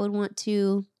thing that I would want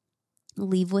to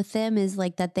leave with them is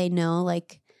like that they know,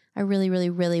 like, I really, really,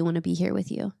 really want to be here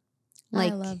with you.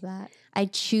 Like, I love that. I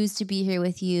choose to be here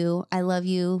with you. I love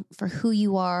you for who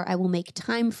you are. I will make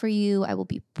time for you. I will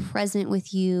be present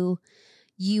with you.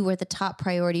 You are the top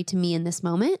priority to me in this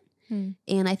moment.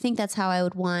 And I think that's how I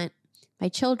would want my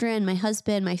children, my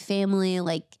husband, my family,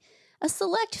 like a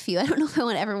select few. I don't know if I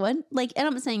want everyone, like, and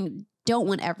I'm saying don't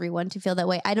want everyone to feel that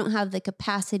way. I don't have the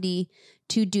capacity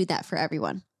to do that for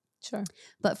everyone. Sure.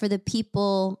 But for the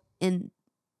people in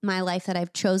my life that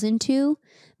I've chosen to,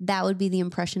 that would be the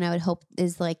impression I would hope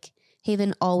is like,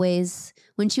 Haven always,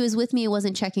 when she was with me, it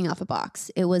wasn't checking off a box.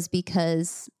 It was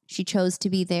because she chose to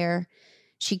be there.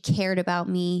 She cared about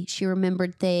me. She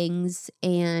remembered things,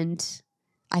 and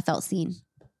I felt seen.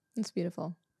 That's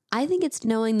beautiful. I think it's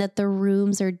knowing that the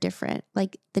rooms are different.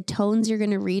 Like the tones you're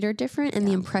going to read are different, and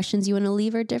the impressions you want to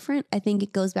leave are different. I think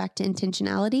it goes back to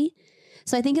intentionality.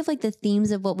 So I think of like the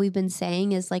themes of what we've been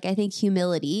saying is like, I think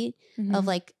humility of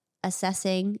like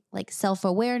assessing, like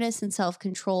self-awareness and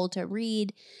self-control to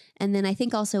read. And then I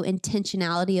think also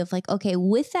intentionality of like, okay,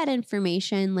 with that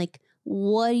information, like,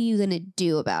 what are you going to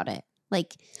do about it?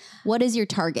 Like, what is your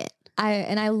target?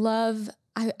 I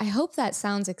hope that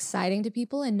sounds exciting to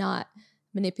people and not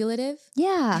manipulative.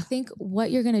 Yeah. I think what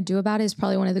you're going to do about it is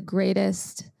probably one of the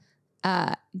greatest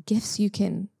gifts you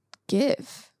can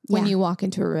give when you walk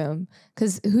into a room,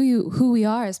 because who we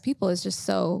are as people is just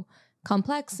so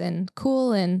complex and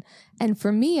cool. And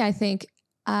for me, I think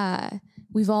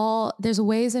there's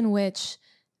ways in which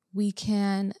we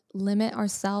can limit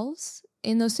ourselves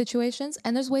in those situations.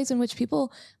 And there's ways in which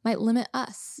people might limit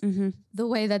us the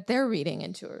way that they're reading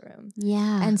into a room.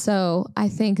 Yeah. And so I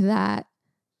think that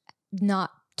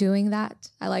not doing that,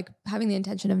 I like having the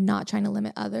intention of not trying to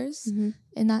limit others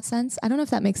in that sense. I don't know if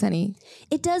that makes any.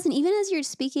 It does. And even as you're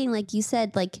speaking, like you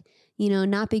said, like, you know,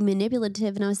 not being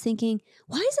manipulative. And I was thinking,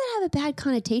 why does that have a bad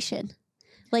connotation?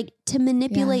 Like to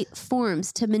manipulate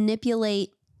forms, to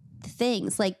manipulate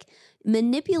things, like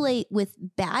manipulate with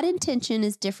bad intention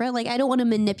is different. Like I don't want to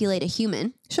manipulate a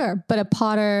human. Sure. But a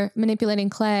potter manipulating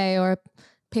clay or a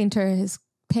painter his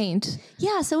paint.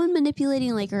 Yeah. Someone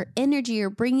manipulating like our energy or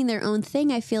bringing their own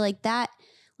thing. I feel like that,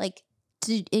 like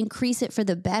to increase it for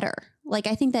the better. Like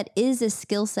I think that is a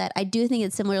skill set. I do think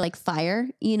it's similar like fire,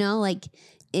 you know, like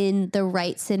in the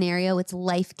right scenario, it's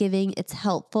life-giving, it's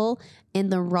helpful. In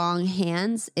the wrong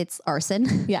hands, it's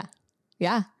arson. Yeah.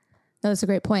 Yeah. No, that's a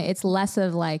great point. It's less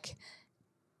of like,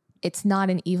 it's not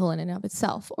an evil in and of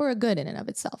itself or a good in and of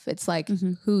itself. It's like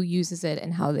who uses it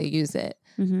and how they use it.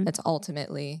 That's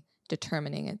ultimately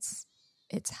determining its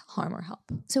harm or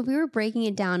help. So we were breaking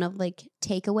it down of like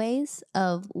takeaways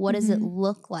of what does it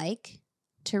look like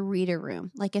to read a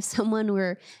room. Like if someone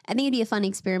were, I think it'd be a fun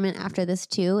experiment after this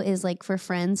too, is like for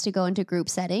friends to go into group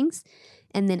settings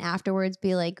and then afterwards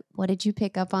be like, what did you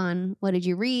pick up on? What did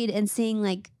you read? And seeing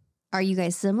like, are you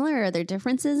guys similar? Are there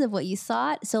differences of what you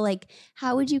thought? So like,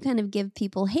 how would you kind of give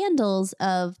people handles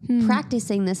of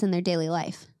practicing this in their daily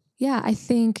life? Yeah, I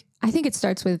think it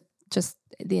starts with just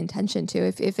the intention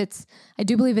too. If it's, I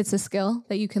do believe it's a skill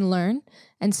that you can learn.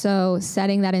 And so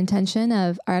setting that intention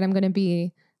of, all right, I'm going to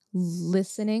be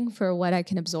listening for what I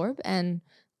can absorb and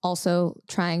also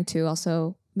trying to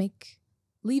also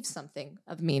leave something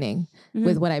of meaning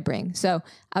with what I bring. So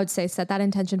I would say set that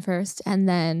intention first. And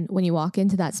then when you walk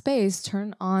into that space,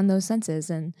 turn on those senses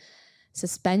and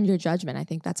suspend your judgment. I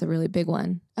think that's a really big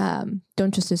one.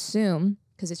 Don't just assume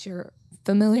because it's your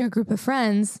familiar group of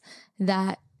friends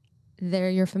that they're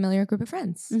your familiar group of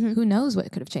friends. Who knows what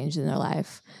could have changed in their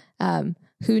life?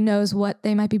 Who knows what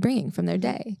they might be bringing from their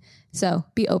day? So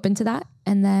be open to that.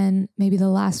 And then maybe the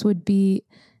last would be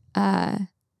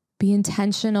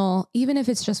intentional, even if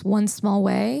it's just one small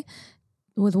way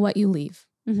with what you leave.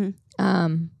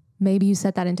 Maybe you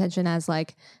set that intention as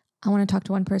like, I want to talk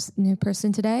to one new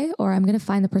person today, or I'm going to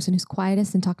find the person who's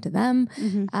quietest and talk to them.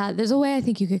 There's a way I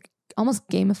think you could almost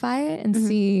gamify it and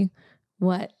see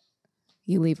what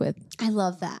you leave with. I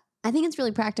love that. I think it's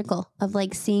really practical of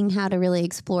like seeing how to really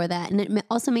explore that. And it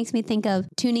also makes me think of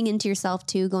tuning into yourself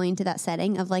too, going to that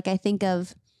setting of like, I think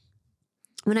of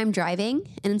when I'm driving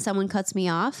and someone cuts me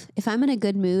off, if I'm in a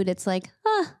good mood, it's like,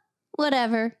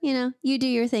 whatever, you do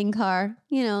your thing, car,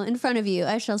 in front of you,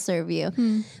 I shall serve you.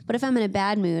 But if I'm in a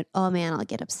bad mood, oh man, I'll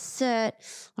get upset.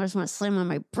 I just want to slam on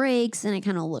my brakes and I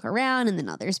kind of look around and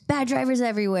then there's bad drivers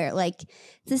everywhere. Like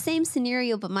it's the same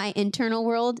scenario, but my internal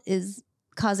world is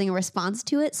causing a response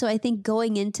to it. So I think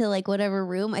going into like whatever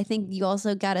room, I think you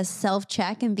also got to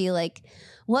self-check and be like,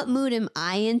 what mood am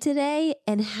I in today?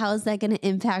 And how's that going to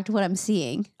impact what I'm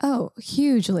seeing? Oh,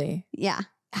 hugely. Yeah.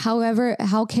 However,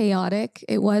 how chaotic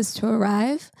it was to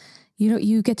arrive,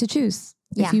 you get to choose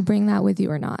if you bring that with you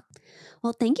or not.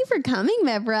 Well, thank you for coming,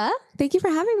 Mebra. Thank you for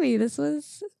having me. This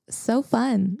was so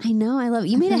fun. I know. I love it.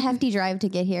 You made a hefty drive to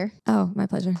get here. Oh, my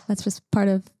pleasure. That's just part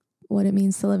of what it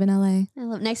means to live in LA. I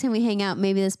love. Next time we hang out,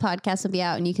 maybe this podcast will be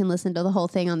out and you can listen to the whole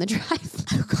thing on the drive.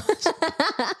 Oh, gosh.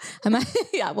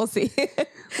 Yeah, we'll see.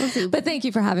 We'll see. But thank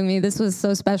you for having me. This was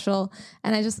so special.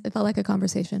 And it felt like a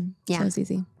conversation. Yeah. So it was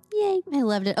easy. Yay. I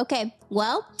loved it. Okay.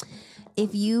 Well,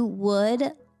 if you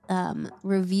would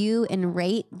review and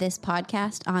rate this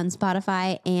podcast on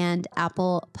Spotify and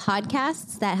Apple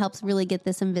Podcasts, that helps really get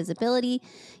this some visibility.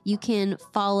 You can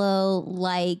follow,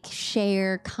 like,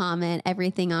 share, comment,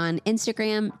 everything on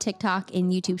Instagram, TikTok,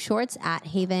 and YouTube Shorts at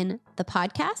Haven the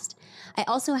Podcast. I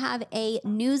also have a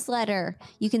newsletter.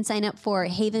 You can sign up for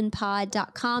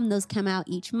havenpod.com. Those come out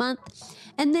each month.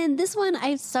 And then this one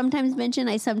I sometimes mention,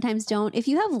 I sometimes don't. If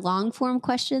you have long form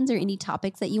questions or any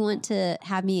topics that you want to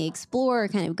have me explore or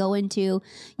kind of go into,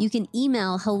 you can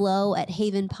email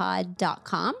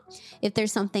hello@havenpod.com. If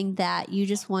there's something that you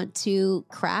just want to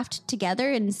craft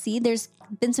together and see, there's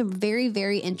been some very,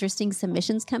 very interesting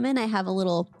submissions come in. I have a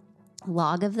little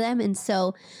log of them. And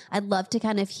so I'd love to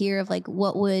kind of hear of like,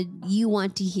 what would you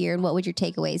want to hear and what would your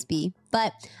takeaways be?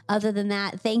 But other than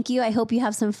that, thank you. I hope you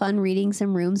have some fun reading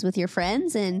some rooms with your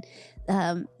friends. And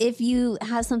if you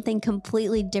have something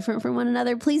completely different from one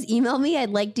another, please email me. I'd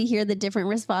like to hear the different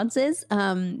responses.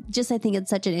 I think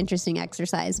it's such an interesting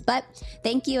exercise. But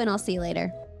thank you, and I'll see you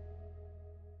later.